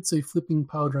 hits a flipping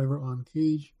power driver on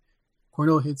Cage.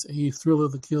 Cuerno hits a thrill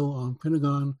of the kill on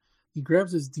Pentagon. He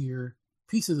grabs his deer,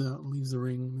 pieces out, and leaves the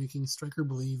ring, making Striker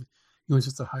believe he was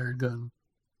just a hired gun.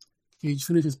 Cage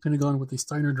finishes Pentagon with a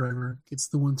Steiner driver, gets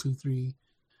the 1-2-3.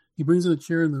 He brings in a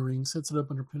chair in the ring, sets it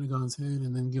up under Pentagon's head,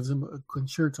 and then gives him a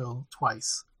concerto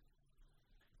twice.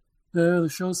 The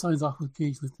show signs off with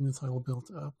Cage lifting the title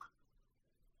belt up.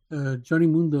 Johnny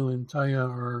Mundo and Taya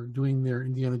are doing their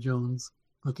Indiana Jones,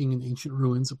 looking in ancient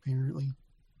ruins, apparently.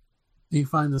 They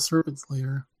find the Serpent's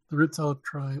Lair. The Reptile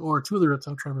Tribe, or 2 of the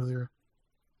Reptile Tribe are there,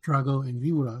 Drago and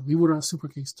Vibora. Vibora super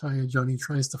kicks Taya. Johnny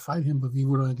tries to fight him, but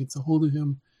Vibora gets a hold of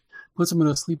him, puts him in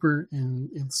a sleeper, and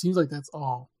it seems like that's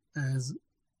all. As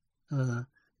a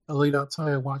laid out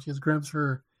Taya watches, grabs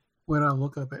her without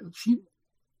look up at.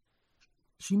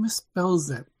 She misspells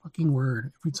that fucking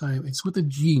word every time. It's with a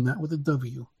G, not with a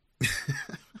W.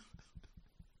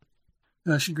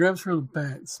 She grabs her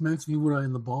bat, smacks Vibora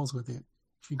in the balls with it.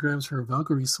 She grabs her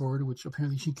Valkyrie sword, which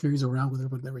apparently she carries around with her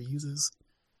but never uses.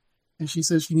 And she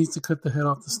says she needs to cut the head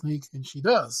off the snake, and she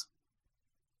does.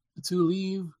 The 2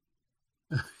 leave.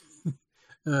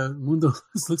 Mundo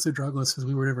looks at Drago and says,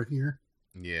 "We were never here."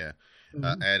 Yeah.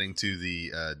 Adding to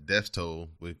the death toll,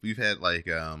 we've had like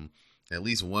at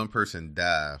least one person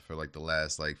die for like the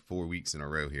last like 4 weeks in a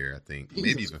row here, I think. Jesus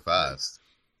maybe even 5. Christ.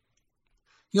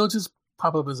 He'll just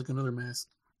pop up as like another masked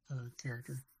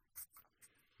character.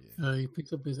 Yeah. He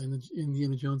picks up his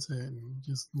Indiana Jones hat and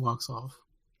just walks off.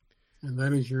 And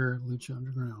that is your Lucha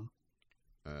Underground.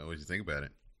 What did you think about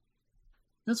it?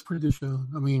 That's a pretty good show.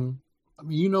 I mean,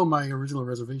 you know my original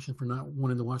reservation for not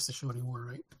wanting to watch the show anymore,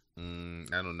 right?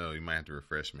 I don't know. You might have to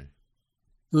refresh me.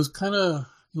 It was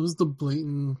the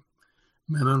blatant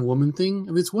man on woman thing.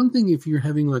 I mean, it's one thing if you're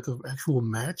having like an actual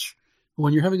match, but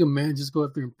when you're having a man just go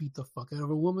out there and beat the fuck out of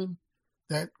a woman,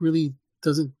 that really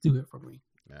doesn't do it for me.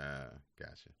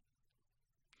 Gotcha.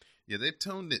 Yeah, they've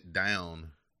toned it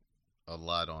down a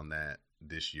lot on that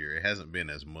this year. It hasn't been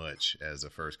as much as the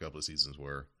first couple of seasons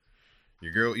were.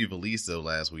 Your girl Evilise, though,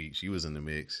 last week, she was in the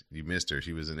mix. You missed her.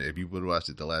 She was in it. If you would have watched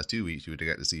it the last 2 weeks, you would have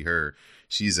got to see her.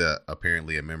 She's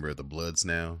apparently a member of the Bloods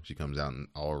now. She comes out in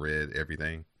all red,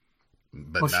 everything.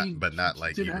 But not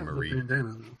like Eva Marie.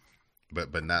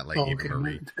 But not like Eva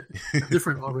Marie.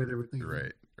 Different all red everything.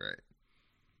 Right.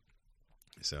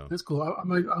 So that's cool.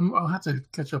 I'll have to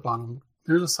catch up on them.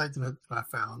 There's a site that I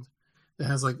found that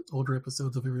has like older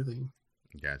episodes of everything.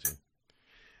 Gotcha.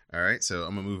 All right, so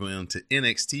I'm going to move on to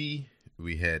NXT.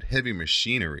 We had Heavy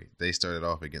Machinery. They started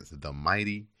off against the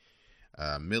Mighty.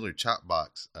 Miller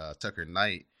Chopbox, Tucker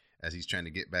Knight, as he's trying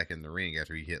to get back in the ring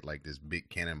after he hit like this big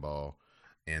cannonball.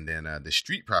 And then the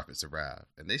Street Profits arrive,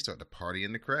 and they start to party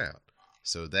in the crowd.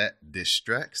 So that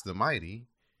distracts the Mighty,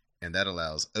 and that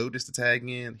allows Otis to tag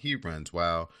in. He runs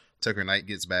wild. Tucker Knight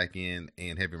gets back in,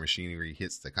 and Heavy Machinery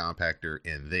hits the compactor,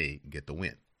 and they get the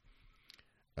win.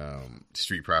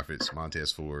 Street Profits,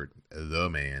 Montez Ford, the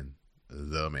man.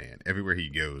 Everywhere he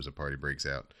goes, a party breaks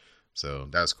out. So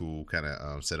that's cool. Kind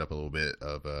of set up a little bit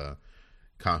of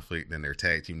conflict in their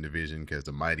tag team division because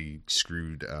the Mighty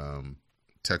screwed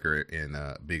Tucker and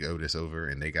Big Otis over,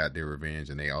 and they got their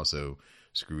revenge, and they also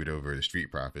screwed over the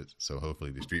Street Profits. So hopefully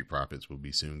the Street Profits will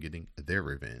be soon getting their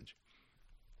revenge.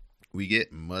 We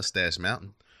get Mustache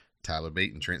Mountain, Tyler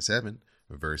Bate and Trent Seven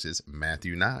versus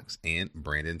Matthew Knox and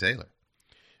Brandon Taylor.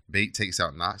 Bate takes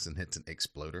out Knox and hits an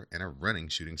exploder and a running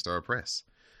shooting star press.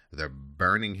 The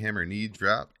burning hammer knee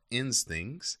drop ends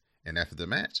things, and after the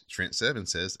match, Trent Seven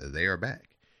says they are back.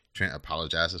 Trent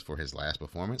apologizes for his last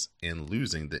performance and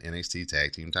losing the NXT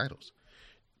Tag Team titles.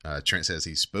 Trent says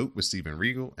he spoke with Steven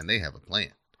Regal and they have a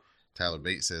plan. Tyler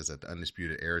Bate says that the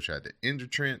Undisputed Era tried to injure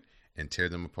Trent and tear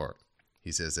them apart.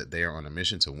 He says that they are on a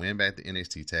mission to win back the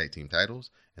NXT Tag Team titles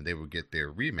and they will get their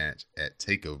rematch at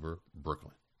TakeOver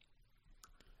Brooklyn.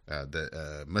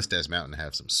 The Mustache Mountain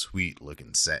have some sweet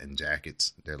looking satin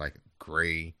jackets. They're like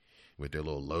gray with their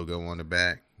little logo on the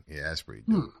back. Yeah, that's pretty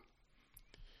dope.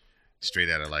 Straight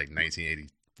out of like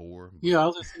 1984. Yeah, I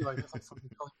was just thinking like that's like something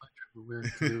Kelly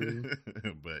Blanchard would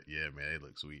wear. But yeah, man, they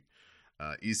look sweet.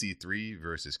 EC3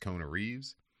 versus Kona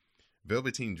Reeves.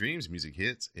 Velveteen Dream's music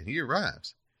hits and he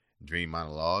arrives. Dream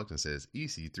monologues and says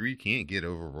EC3 can't get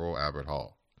over Royal Albert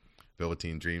Hall.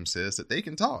 Velveteen Dream says that they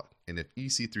can talk, and if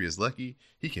EC3 is lucky,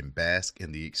 he can bask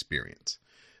in the experience.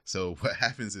 So what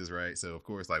happens is, right, so of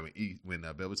course, like when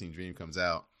Velveteen Dream comes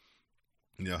out,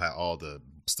 you know how all the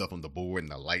stuff on the board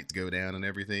and the lights go down and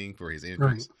everything for his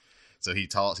entrance. Right. So he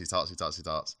talks. He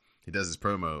does his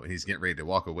promo, and he's getting ready to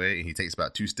walk away, and he takes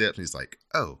about 2 steps, and he's like,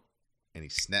 oh, and he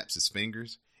snaps his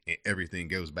fingers, and everything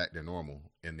goes back to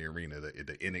normal in the arena.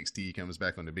 The NXT comes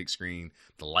back on the big screen.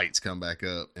 The lights come back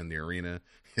up in the arena.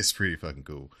 It's pretty fucking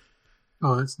cool.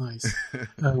 Oh, that's nice.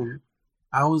 I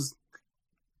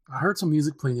heard some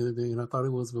music playing the other day, and I thought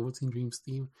it was Velveteen Dream's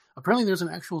theme. Apparently, there's an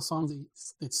actual song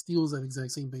that steals that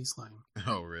exact same bass line.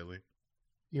 Oh, really?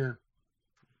 Yeah.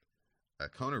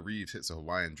 Kona Reeves hits a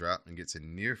Hawaiian drop and gets a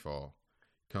near fall.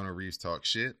 Kona Reeves talks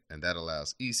shit, and that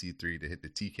allows EC3 to hit the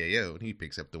TKO, and he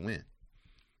picks up the win.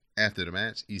 After the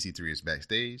match, EC3 is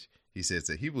backstage. He says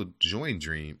that he will join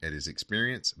Dream at his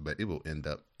experience, but it will end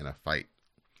up in a fight.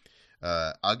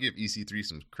 I'll give EC3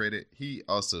 some credit. He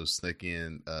also snuck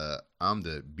in, I'm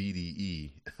the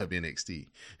BDE of NXT.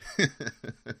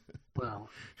 Wow.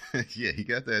 Yeah, he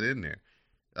got that in there.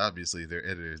 Obviously, their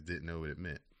editors didn't know what it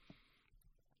meant.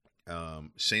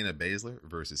 Shayna Baszler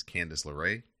versus Candice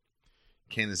LeRae.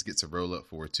 Candice gets a roll-up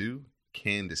for 2.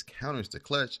 Candice counters the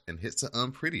clutch and hits the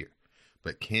unprettier.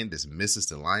 But Candice misses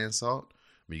the lion salt.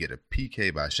 We get a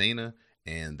PK by Shayna,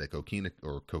 and the coquina,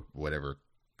 or whatever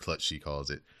clutch she calls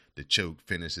it, the choke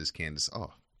finishes Candice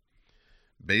off.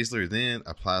 Baszler then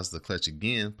applies the clutch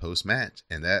again post-match,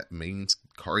 and that means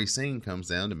Kairi Sane comes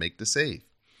down to make the save.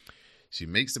 She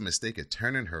makes the mistake of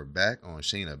turning her back on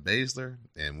Shayna Baszler,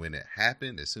 and when it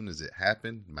happened, as soon as it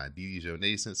happened, my Didi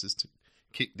Jonay senses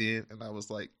kicked in, and I was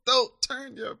like, don't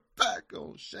turn your back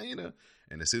on Shayna.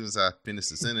 And as soon as I finish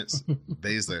the sentence,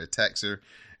 Baszler attacks her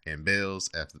and bails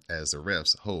as the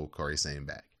refs hold Kairi Sane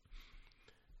back.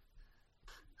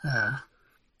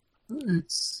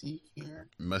 Let's see here.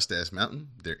 Mustache Mountain,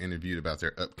 they're interviewed about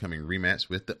their upcoming rematch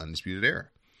with the Undisputed Era.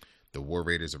 The War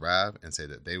Raiders arrive and say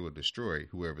that they will destroy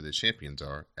whoever the champions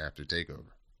are after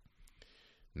TakeOver.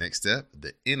 Next up,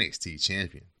 the NXT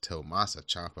champion, Tommaso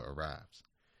Ciampa, arrives.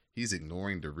 He's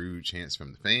ignoring the rude chants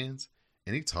from the fans,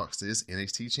 and he talks to his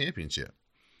NXT championship.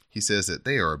 He says that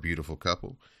they are a beautiful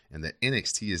couple, and that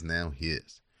NXT is now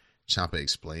his. Ciampa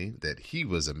explained that he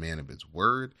was a man of his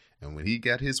word, and when he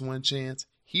got his one chance,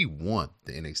 he won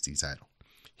the NXT title.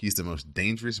 He's the most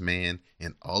dangerous man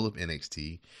in all of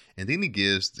NXT. And then he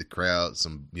gives the crowd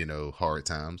some, hard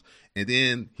times. And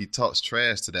then he talks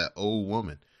trash to that old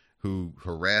woman who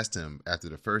harassed him after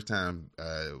the first time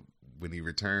when he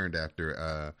returned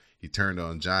after he turned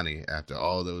on Johnny after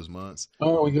all those months.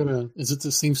 Oh, is it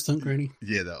the same stunt granny?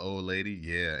 Yeah, the old lady.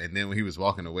 Yeah. And then when he was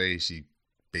walking away, she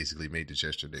basically made the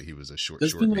gesture that he was a short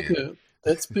man.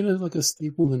 That's been like a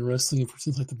staple in wrestling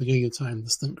since like the beginning of time, the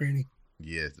stunt granny.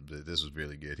 Yeah, this was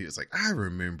really good. He was like, I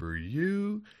remember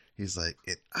you. He's like,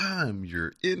 and I'm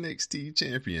your NXT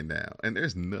champion now, and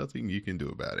there's nothing you can do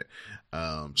about it.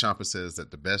 Ciampa says that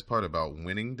the best part about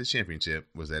winning the championship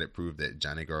was that it proved that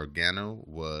Johnny Gargano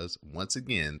was, once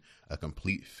again, a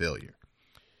complete failure.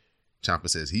 Ciampa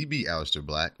says he beat Aleister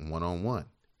Black one-on-one.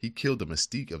 He killed the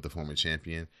mystique of the former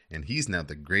champion, and he's now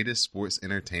the greatest sports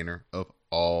entertainer of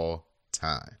all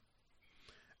time.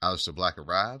 Aleister Black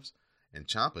arrives, and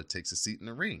Ciampa takes a seat in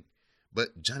the ring.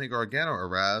 But Johnny Gargano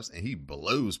arrives, and he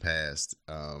blows past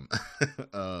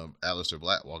Aleister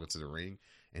Black walking to the ring,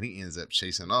 and he ends up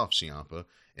chasing off Ciampa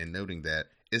and noting that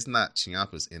it's not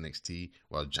Ciampa's NXT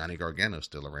while Johnny Gargano's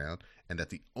still around, and that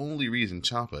the only reason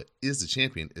Ciampa is the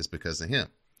champion is because of him.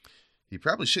 He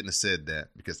probably shouldn't have said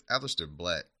that because Aleister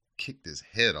Black kicked his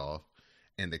head off,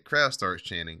 and the crowd starts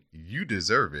chanting, "You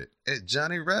deserve it," at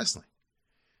Johnny Wrestling.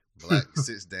 Black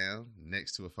sits down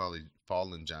next to a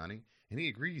fallen Johnny, and he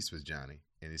agrees with Johnny,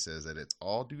 and he says that it's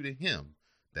all due to him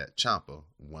that Ciampa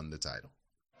won the title.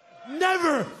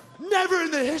 Never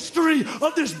in the history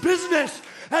of this business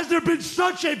has there been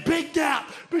such a big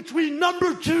gap between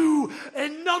number 2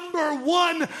 and number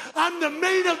 1. I'm the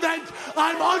main event.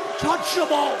 I'm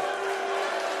untouchable.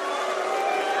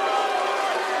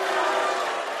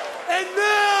 And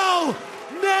now,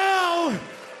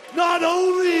 not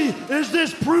only is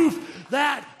this proof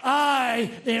that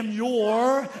I am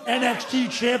your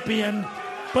NXT champion,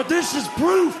 but this is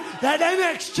proof that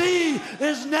NXT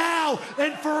is now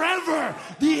and forever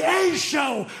the A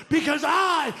show, because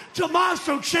I,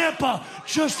 Tommaso Ciampa,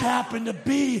 just happen to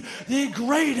be the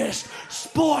greatest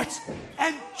sports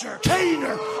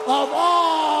entertainer of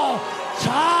all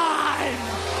time.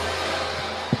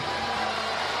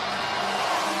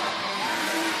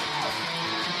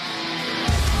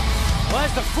 Well,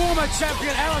 there's the former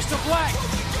champion, Aleister Black.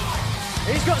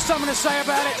 He's got something to say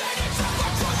about it.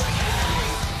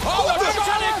 Oh,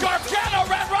 Johnny Gargano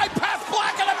ran right past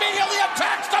Black and immediately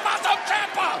attacks Tommaso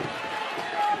Ciampa.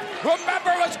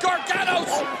 Remember, it was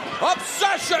Gargano's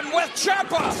obsession with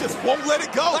Ciampa. Just won't let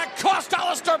it go. That cost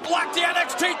Aleister Black the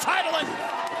NXT title, and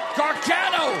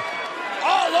Gargano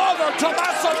all over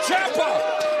Tommaso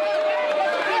Ciampa.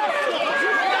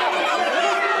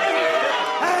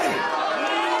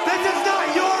 This is not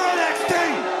your NXT!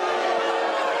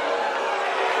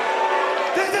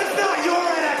 This is not your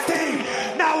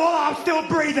NXT! Now while I'm still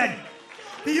breathing,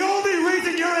 the only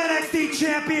reason you're NXT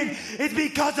champion is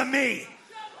because of me.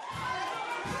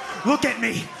 Look at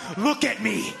me. Look at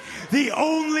me. The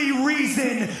only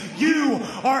reason you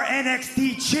are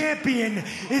NXT champion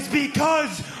is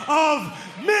because of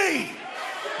me.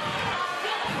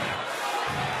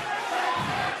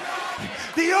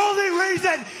 The only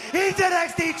reason he's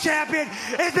NXT champion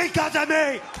is because of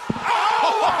me.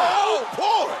 Oh,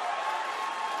 boy.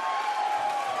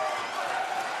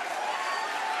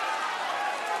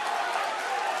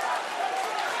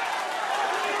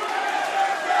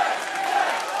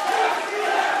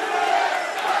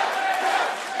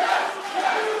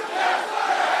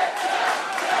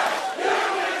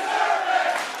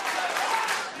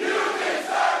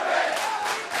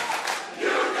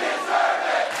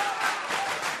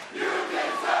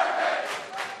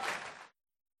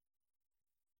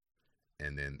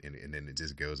 And then it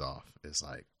just goes off. It's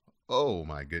like, oh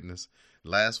my goodness.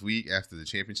 Last week after the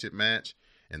championship match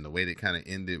and the way that kind of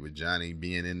ended with Johnny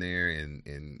being in there and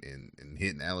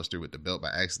hitting Aleister with the belt by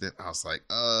accident, I was like,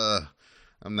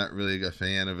 I'm not really a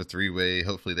fan of a 3-way.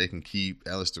 Hopefully they can keep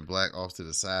Aleister Black off to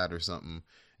the side or something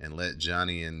and let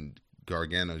Johnny and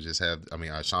Gargano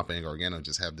Ciampa and Gargano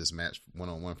just have this match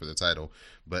one-on-one for the title.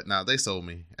 But now they sold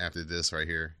me after this right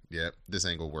here. Yep, this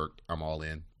ain't gonna work. I'm all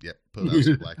in. Yep, put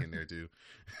Aleister Black in there too.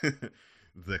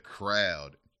 The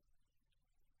crowd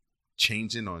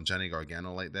changing on Johnny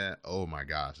Gargano like that. Oh my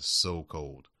gosh, so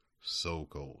cold. So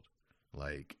cold.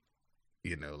 Like,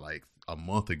 like a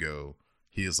month ago,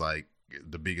 he was like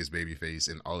the biggest babyface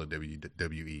in all of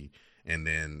WWE. And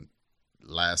then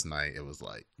last night it was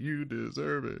like, you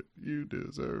deserve it. You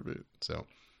deserve it. So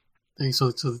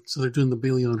they're doing the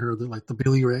Bailey on her, the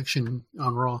Bailey reaction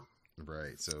on Raw.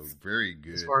 Right. So very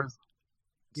good. As far as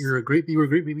you were a great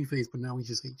baby face, but now we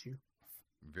just hate you.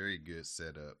 Very good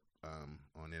setup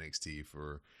on NXT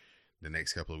for the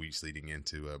next couple of weeks leading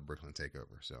into Brooklyn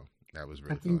Takeover. So that was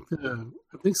really fun.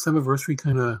 I think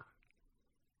Slammiversary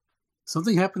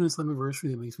something happened in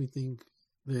Slammiversary that makes me think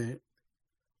that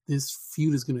this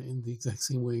feud is going to end the exact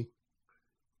same way.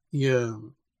 The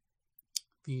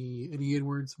Eddie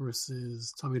Edwards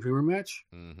versus Tommy Dreamer match.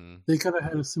 Mm-hmm. They kind of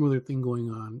had a similar thing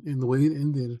going on, and the way it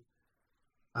ended,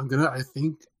 I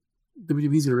think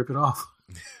WWE's gonna rip it off.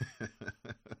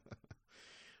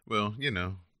 Well,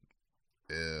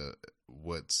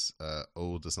 what's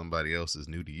old to somebody else is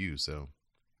new to you. So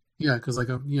Yeah, because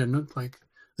not like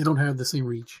they don't have the same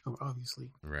reach, obviously.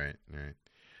 right.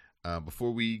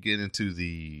 Before we get into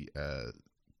the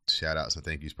shout outs and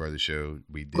thank yous part of the show,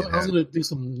 we did. I was gonna do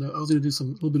some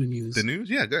little bit of news. The news,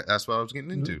 yeah, good. That's what I was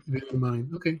getting into. If you don't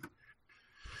mind, okay.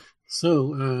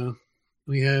 So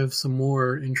we have some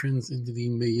more entrants into the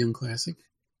Mae Young Classic.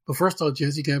 But first off,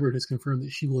 Jazzy Gabbard has confirmed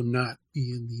that she will not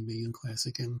be in the Mae Young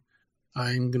Classic, and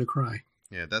I'm gonna cry.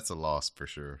 Yeah, that's a loss for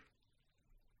sure.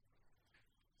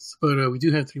 But we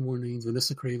do have 3 more names.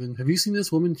 Vanessa Craven. Have you seen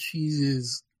this woman? She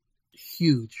is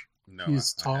huge. No,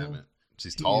 she's I tall. haven't.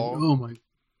 She's tall. Oh my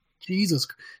Jesus!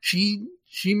 She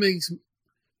makes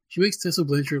Tessa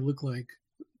Blanchard look like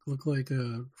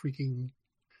a freaking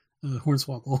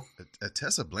Hornswoggle.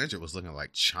 Tessa Blanchard was looking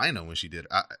like China when she did.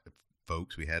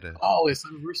 Folks, we had a it's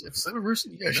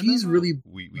anniversary. Yeah, she's really.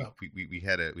 We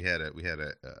had a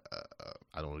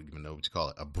I don't even know what you call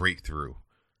it, a breakthrough.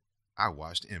 I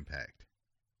watched Impact,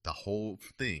 the whole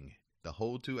thing, the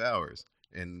whole 2 hours,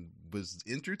 and was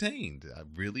entertained. I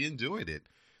really enjoyed it.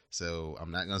 So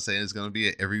I'm not gonna say it's gonna be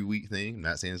an every week thing. I'm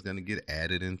not saying it's gonna get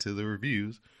added into the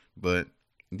reviews, but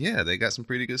yeah, they got some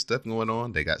pretty good stuff going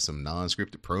on. They got some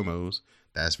non-scripted promos.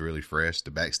 That's really fresh.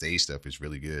 The backstage stuff is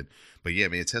really good. But yeah,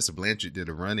 man, Tessa Blanchard did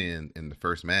a run-in the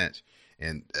first match.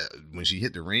 And when she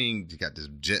hit the ring, she got this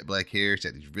jet black hair. She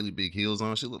had these really big heels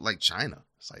on. She looked like China.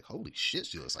 It's like, holy shit,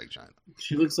 she looks like China.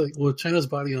 She looks like, China's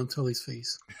body on Tully's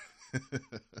face.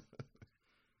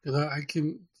 Because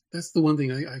that's the one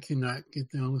thing I cannot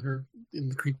get down with her in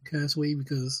the Creepcast way,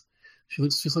 because she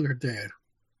looks just like her dad.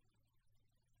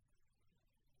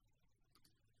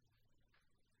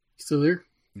 You still there?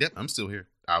 Yep, I'm still here.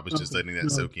 I was just letting that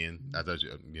soak in. I thought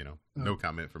no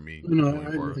comment from me. No,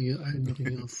 I had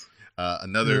nothing else.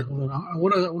 Another. Hold on. I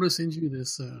want to send you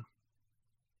this.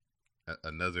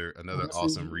 Another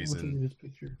awesome reason.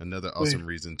 Another awesome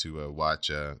reason to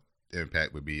watch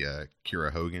Impact would be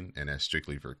Kira Hogan, and that's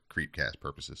strictly for Creepcast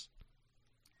purposes.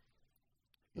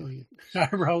 Oh yeah, I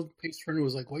remember how Pace Turner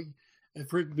was like, "What?"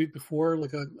 Before,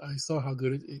 like I saw how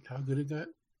good it got.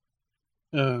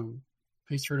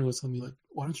 Pace Turner was telling me like,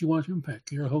 "Why don't you watch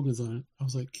Impact? Kira Hogan's on it." I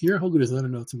was like, "Kira Hogan is not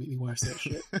enough to make me watch that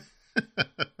shit."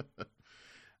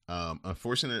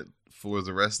 Unfortunate for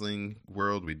the wrestling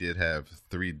world, we did have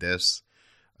 3 deaths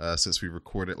since we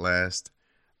recorded last.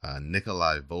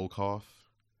 Nikolai Volkov,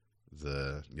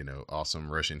 the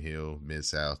awesome Russian heel,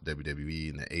 Mid-South WWE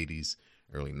in the 80s,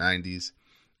 early 90s.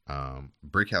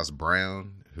 Brickhouse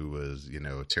Brown, who was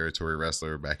a territory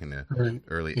wrestler back in the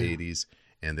early 80s.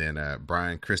 And then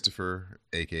Brian Christopher,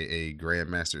 a.k.a.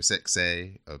 Grandmaster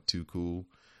Sexay of Too Cool,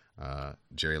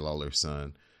 Jerry Lawler's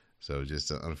son. So just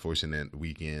an unfortunate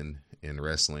weekend in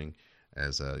wrestling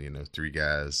as, 3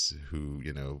 guys who,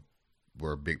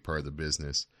 were a big part of the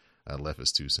business left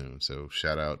us too soon. So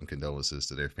shout out and condolences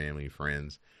to their family,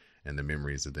 friends, and the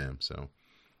memories of them. So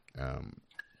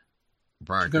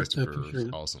Brian Christopher was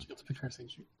awesome.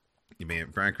 Man,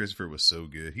 Brian Christopher was so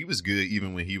good. He was good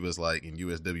even when he was like in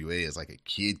USWA as like a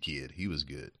kid. He was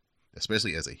good,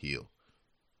 especially as a heel.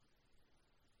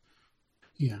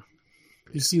 Yeah.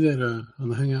 You see that on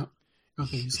the Hangout?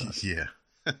 Okay, you saw it. Yeah.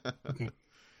 Okay.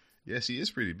 Yeah, she is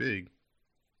pretty big.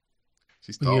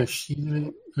 She's tall.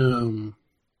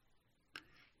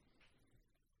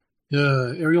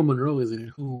 Yeah, Ariel Monroe is in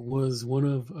it, who was one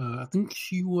of, I think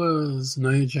she was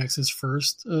Nia Jax's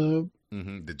first. The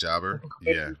jobber.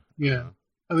 Yeah. Yeah.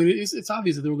 I mean, it's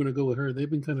obvious that they were going to go with her. They've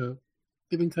been kind of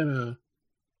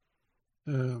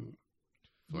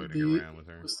flirting around with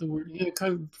her. What's the word? Yeah,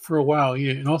 kind of for a while.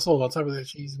 Yeah, and also on top of that,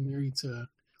 she's married to,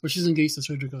 she's engaged to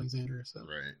Cedric Alexander. So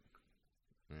right.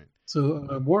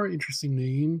 So more interesting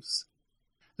names.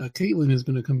 Caitlyn is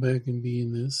going to come back and be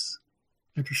in this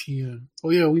after she.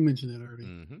 We mentioned that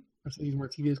already. Mercedes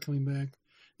Martinez coming back.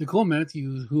 Nicole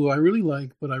Matthews, who I really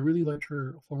like, but I really liked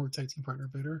her former tag team partner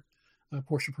better,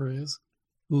 Portia Perez,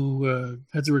 who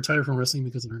had to retire from wrestling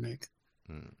because of her neck.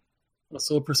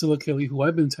 Also, Priscilla Kelly, who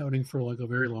I've been touting for like a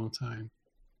very long time.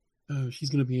 She's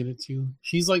going to be in it too.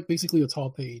 She's like basically a tall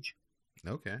Paige.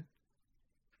 Okay.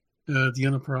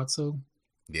 Deanna Purrazzo.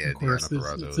 Yeah, of course, Deanna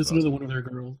Purrazzo. That's another one of their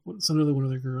girls. It's another one of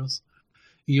their girls.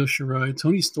 Io Shirai,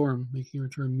 Toni Storm making a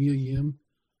return. Mia Yim.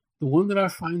 The one that I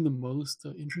find the most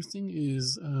interesting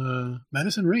is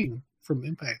Madison Rayne from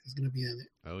Impact is going to be in it.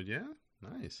 Oh yeah,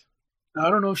 nice. Now, I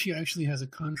don't know if she actually has a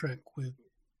contract with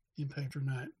Impact or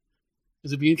not.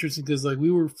 It'd be interesting because like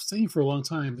we were saying for a long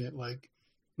time that like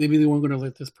maybe they weren't going to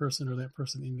let this person or that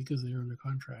person in because they're under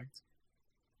contract.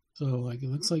 So like it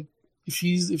looks like if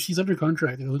she's under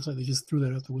contract, it looks like they just threw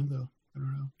that out the window. I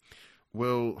don't know.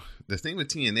 Well, the thing with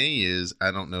TNA is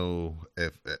I don't know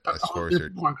if as far as their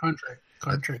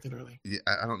contracted early. Yeah,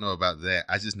 I don't know about that.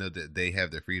 I just know that they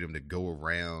have the freedom to go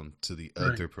around to the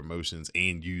other promotions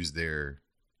and use their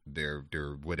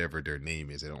whatever their name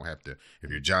is. They don't have to.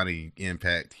 If you're Johnny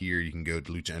Impact here, you can go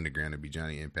to Lucha Underground and be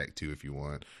Johnny Impact 2 if you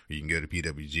want, or you can go to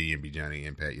PWG and be Johnny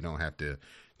Impact. You don't have to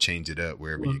change it up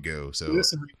wherever you go. So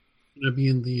this is going to be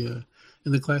in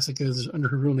the classic as under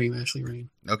her real name, Ashley Rain.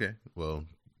 Okay, well,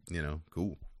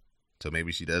 cool. So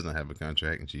maybe she doesn't have a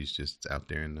contract and she's just out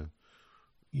there in the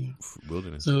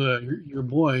wilderness. So your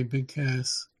boy Big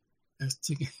Cass has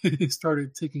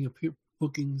started taking up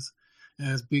bookings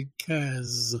as Big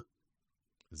Cass.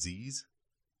 Z's?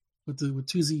 With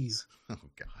two Z's. Oh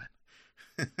God.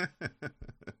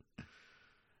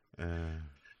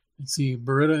 Let's see,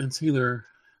 Beretta and Taylor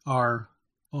are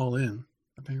all in,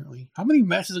 apparently. How many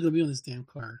matches are going to be on this damn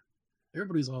card?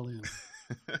 Everybody's all in.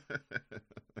 It's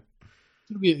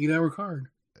going to be an 8-hour card.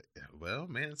 Well,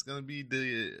 man, it's going to be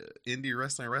the Indie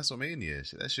Wrestling WrestleMania.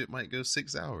 That shit might go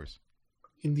 6 hours.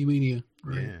 Indie Mania,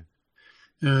 right?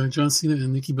 Yeah. John Cena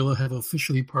and Nikki Bella have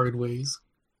officially parted ways.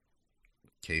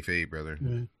 Kayfabe, brother.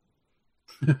 Yeah.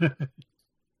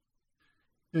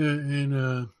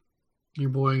 and your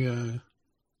boy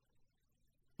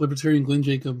Libertarian Glenn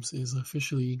Jacobs is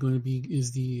officially going to be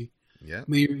the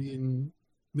mayor in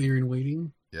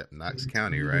waiting. Yep, Knox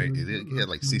County, right? He had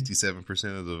like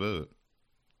 67% of the vote.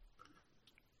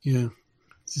 Yeah,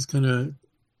 it's just kind of.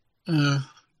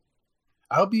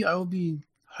 I'll be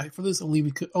hyped for this only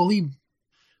because the only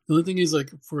thing is like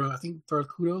for I think Darth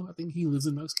Kudo, I think he lives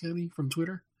in Knox County from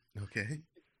Twitter. Okay.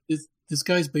 This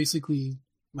guy's basically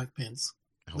Mike Pence.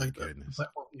 Oh like goodness. The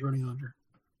platform he's running under.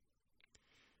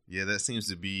 Yeah, that seems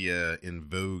to be in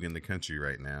vogue in the country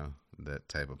right now. That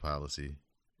type of policy,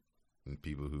 and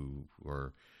people who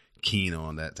are keen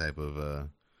on that type of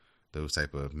those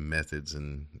type of methods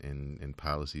and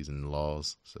policies and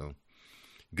laws. So,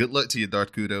 good luck to you,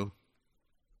 Darth Kudo.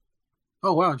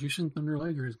 Oh wow, Jushin Thunder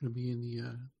Liger is going to be in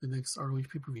the next ROH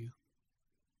pay-per-view.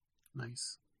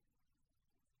 Nice.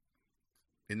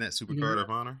 Isn't that Supercard of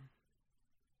Honor?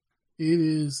 It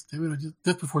is. Damn it!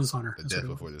 Death Before Dishonor. Death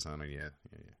Before Dishonor. Yeah.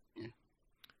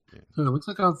 So it looks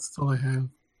like that's all I have.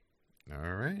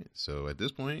 All right. So at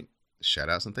this point, shout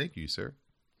outs and thank you, sir.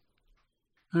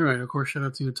 All right. Of course, shout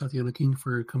out to Tatiana King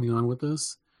for coming on with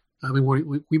us. We've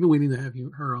been waiting to have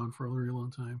her on for a very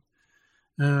long time.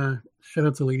 Shout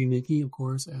out to Lady Nikki, of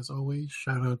course, as always.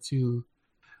 Shout out to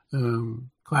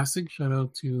Classic. Shout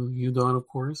out to you, Don, of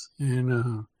course, and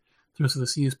the rest of the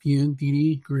CSPN,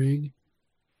 Dee, Greg,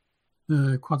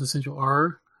 Quintessential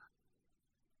R,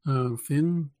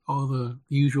 Finn, all the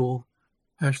usual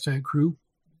hashtag crew,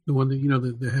 the one that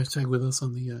the hashtag with us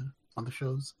on the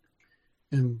shows,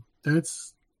 and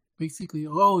that's basically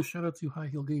shout out to High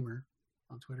Heel Gamer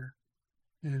on Twitter,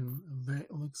 and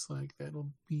that looks like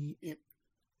that'll be it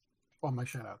on my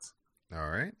shout outs. All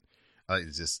right, I like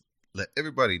to just let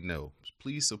everybody know,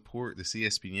 please support the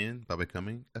CSPN by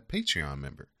becoming a Patreon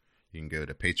member. You can go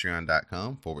to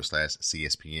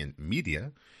patreon.com/CSPN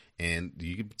media and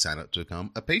you can sign up to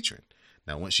become a patron.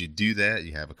 Now, once you do that,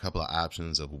 you have a couple of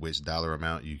options of which dollar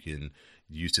amount you can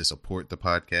use to support the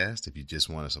podcast. If you just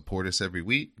want to support us every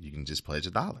week, you can just pledge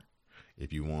 $1.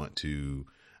 If you want to,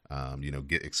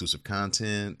 get exclusive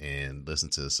content and listen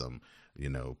to some,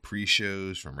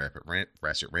 pre-shows from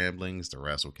Ratchet Ramblings, the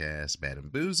WrassleCast, Bad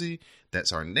and Boozy,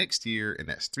 that's our next year, and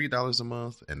that's $3 a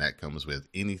month, and that comes with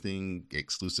anything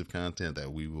exclusive content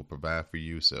that we will provide for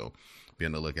you. So be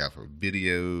on the lookout for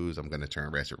videos. I'm going to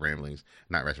turn Bad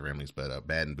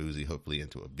and Boozy hopefully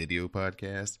into a video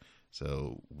podcast.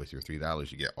 So with your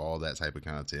 $3, you get all that type of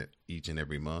content each and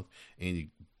every month, and you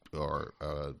are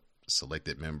a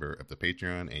selected member of the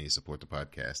Patreon, and you support the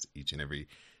podcast each and every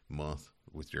month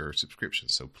with your subscription.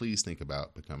 So please think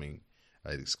about becoming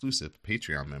an exclusive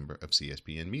Patreon member of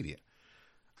CSPN Media.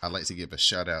 I'd like to give a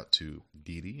shout out to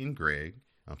Dee and Greg.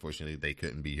 Unfortunately, they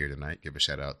couldn't be here tonight. Give a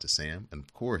shout out to Sam. And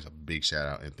of course, a big shout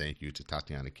out and thank you to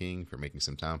Tatiana King for making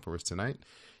some time for us tonight.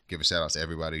 Give a shout out to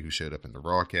everybody who showed up in the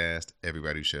WrassleCast,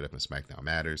 everybody who showed up in SmackDown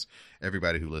Matters,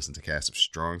 everybody who listened to Cast of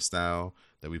Strong Style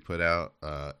that we put out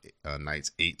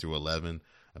nights 8 through 11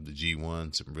 of the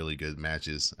G1. Some really good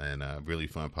matches and a really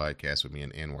fun podcast with me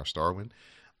and Anwar Starwin.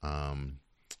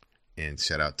 And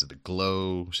shout out to The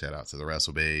Glow, shout out to the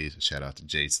WrestleBays, shout out to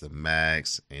Jace the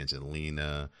Max,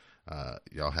 Angelina.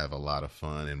 Y'all have a lot of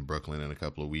fun in Brooklyn in a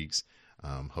couple of weeks.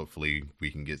 Hopefully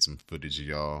we can get some footage of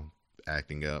y'all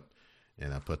acting up,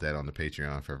 and I put that on the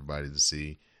Patreon for everybody to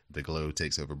see. The Glow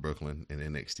takes over Brooklyn in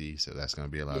NXT, so that's going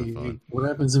to be a lot of fun. What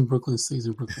happens in Brooklyn stays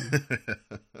in Brooklyn.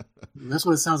 That's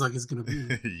what it sounds like it's going to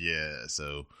be. Yeah,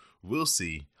 so we'll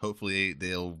see. Hopefully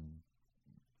they'll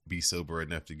be sober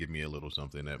enough to give me a little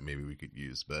something that maybe we could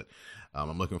use. But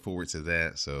I'm looking forward to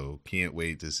that. So can't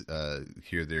wait to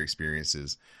hear their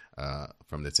experiences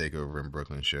from the Takeover in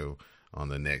Brooklyn show on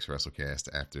the next WrassleCast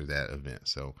after that event.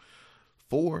 So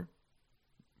for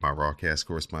my Rawcast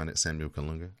correspondent, Samuel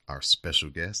Kalunga, our special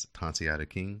guest, Tantiata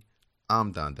King,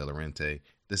 I'm Don Delarente.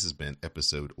 This has been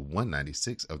episode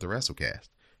 196 of the WrassleCast.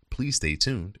 Please stay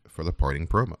tuned for the parting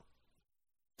promo.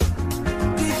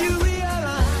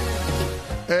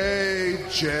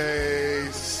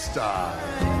 AJ Styles.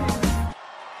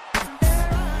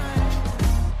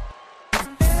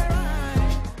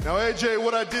 Now, AJ,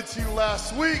 what I did to you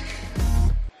last week,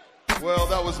 well,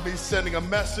 that was me sending a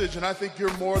message, and I think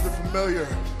you're more than familiar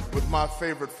with my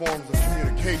favorite forms of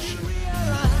communication.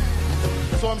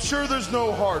 So I'm sure there's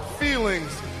no hard feelings.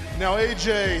 Now,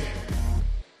 AJ,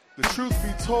 the truth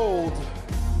be told,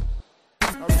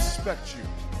 I respect you.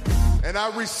 And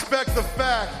I respect the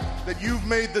fact that you've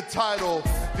made the title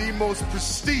the most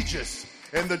prestigious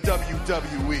in the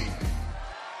WWE.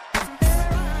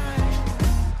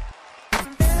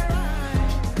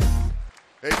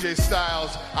 AJ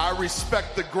Styles, I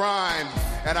respect the grind,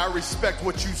 and I respect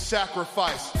what you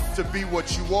sacrifice to be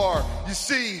what you are. You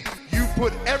see, you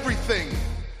put everything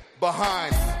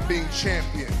behind being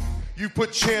champion. You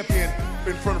put champion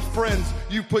in front of friends.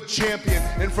 You put champion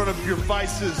in front of your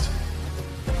vices.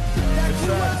 In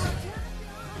fact,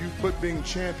 you put being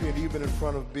champion even in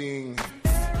front of being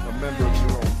a member of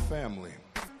your own family.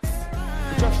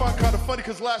 Which I find kind of funny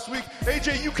because last week,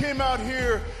 AJ, you came out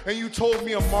here and you told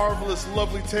me a marvelous,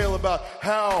 lovely tale about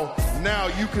how now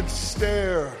you can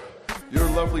stare your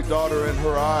lovely daughter in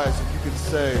her eyes and you can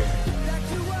say,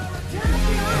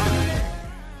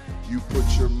 you put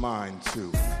your mind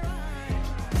to.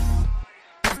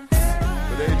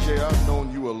 But AJ, I've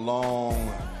known you a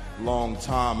long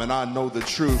time, and I know the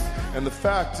truth. And the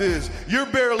fact is, you're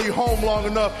barely home long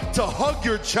enough to hug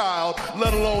your child,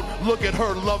 let alone look at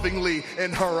her lovingly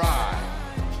in her eye.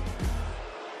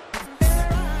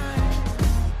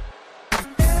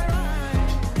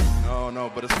 No,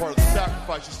 but it's part of the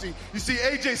sacrifice. You see,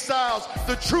 AJ Styles,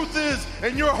 the truth is,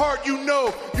 in your heart, you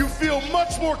know, you feel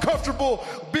much more comfortable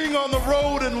being on the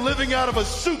road and living out of a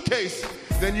suitcase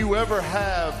than you ever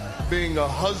have being a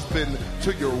husband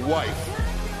to your wife.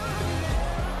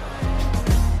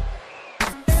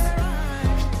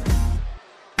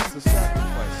 It's a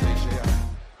sacrifice, AJ.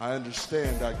 I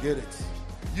understand, I get it.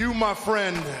 You, my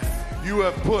friend, you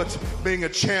have put being a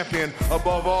champion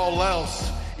above all else,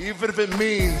 even if it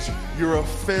means you're a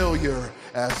failure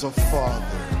as a father.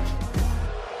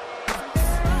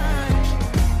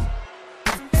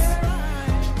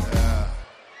 Yeah,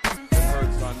 it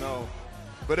hurts, I know.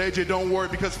 But AJ, don't worry,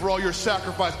 because for all your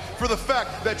sacrifice, for the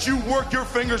fact that you work your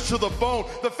fingers to the bone,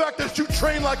 the fact that you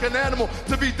train like an animal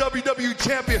to be WWE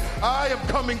champion, I am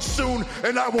coming soon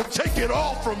and I will take it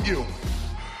all from you.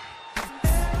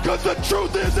 Because the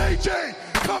truth is, AJ,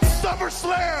 come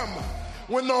SummerSlam,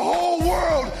 when the whole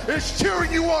world is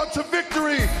cheering you on to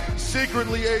victory,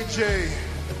 secretly, AJ,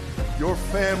 your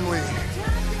family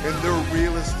and their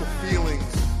realest of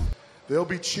feelings, they'll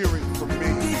be cheering for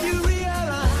me.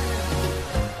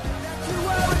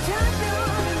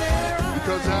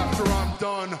 Because after I'm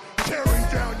done tearing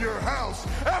down your house,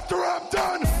 after I'm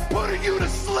done putting you to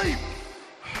sleep,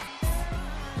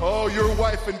 oh, your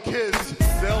wife and kids,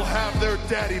 they'll have their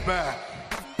daddy back.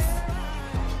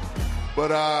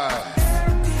 But I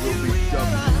will be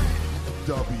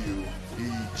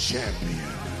WWE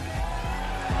champion.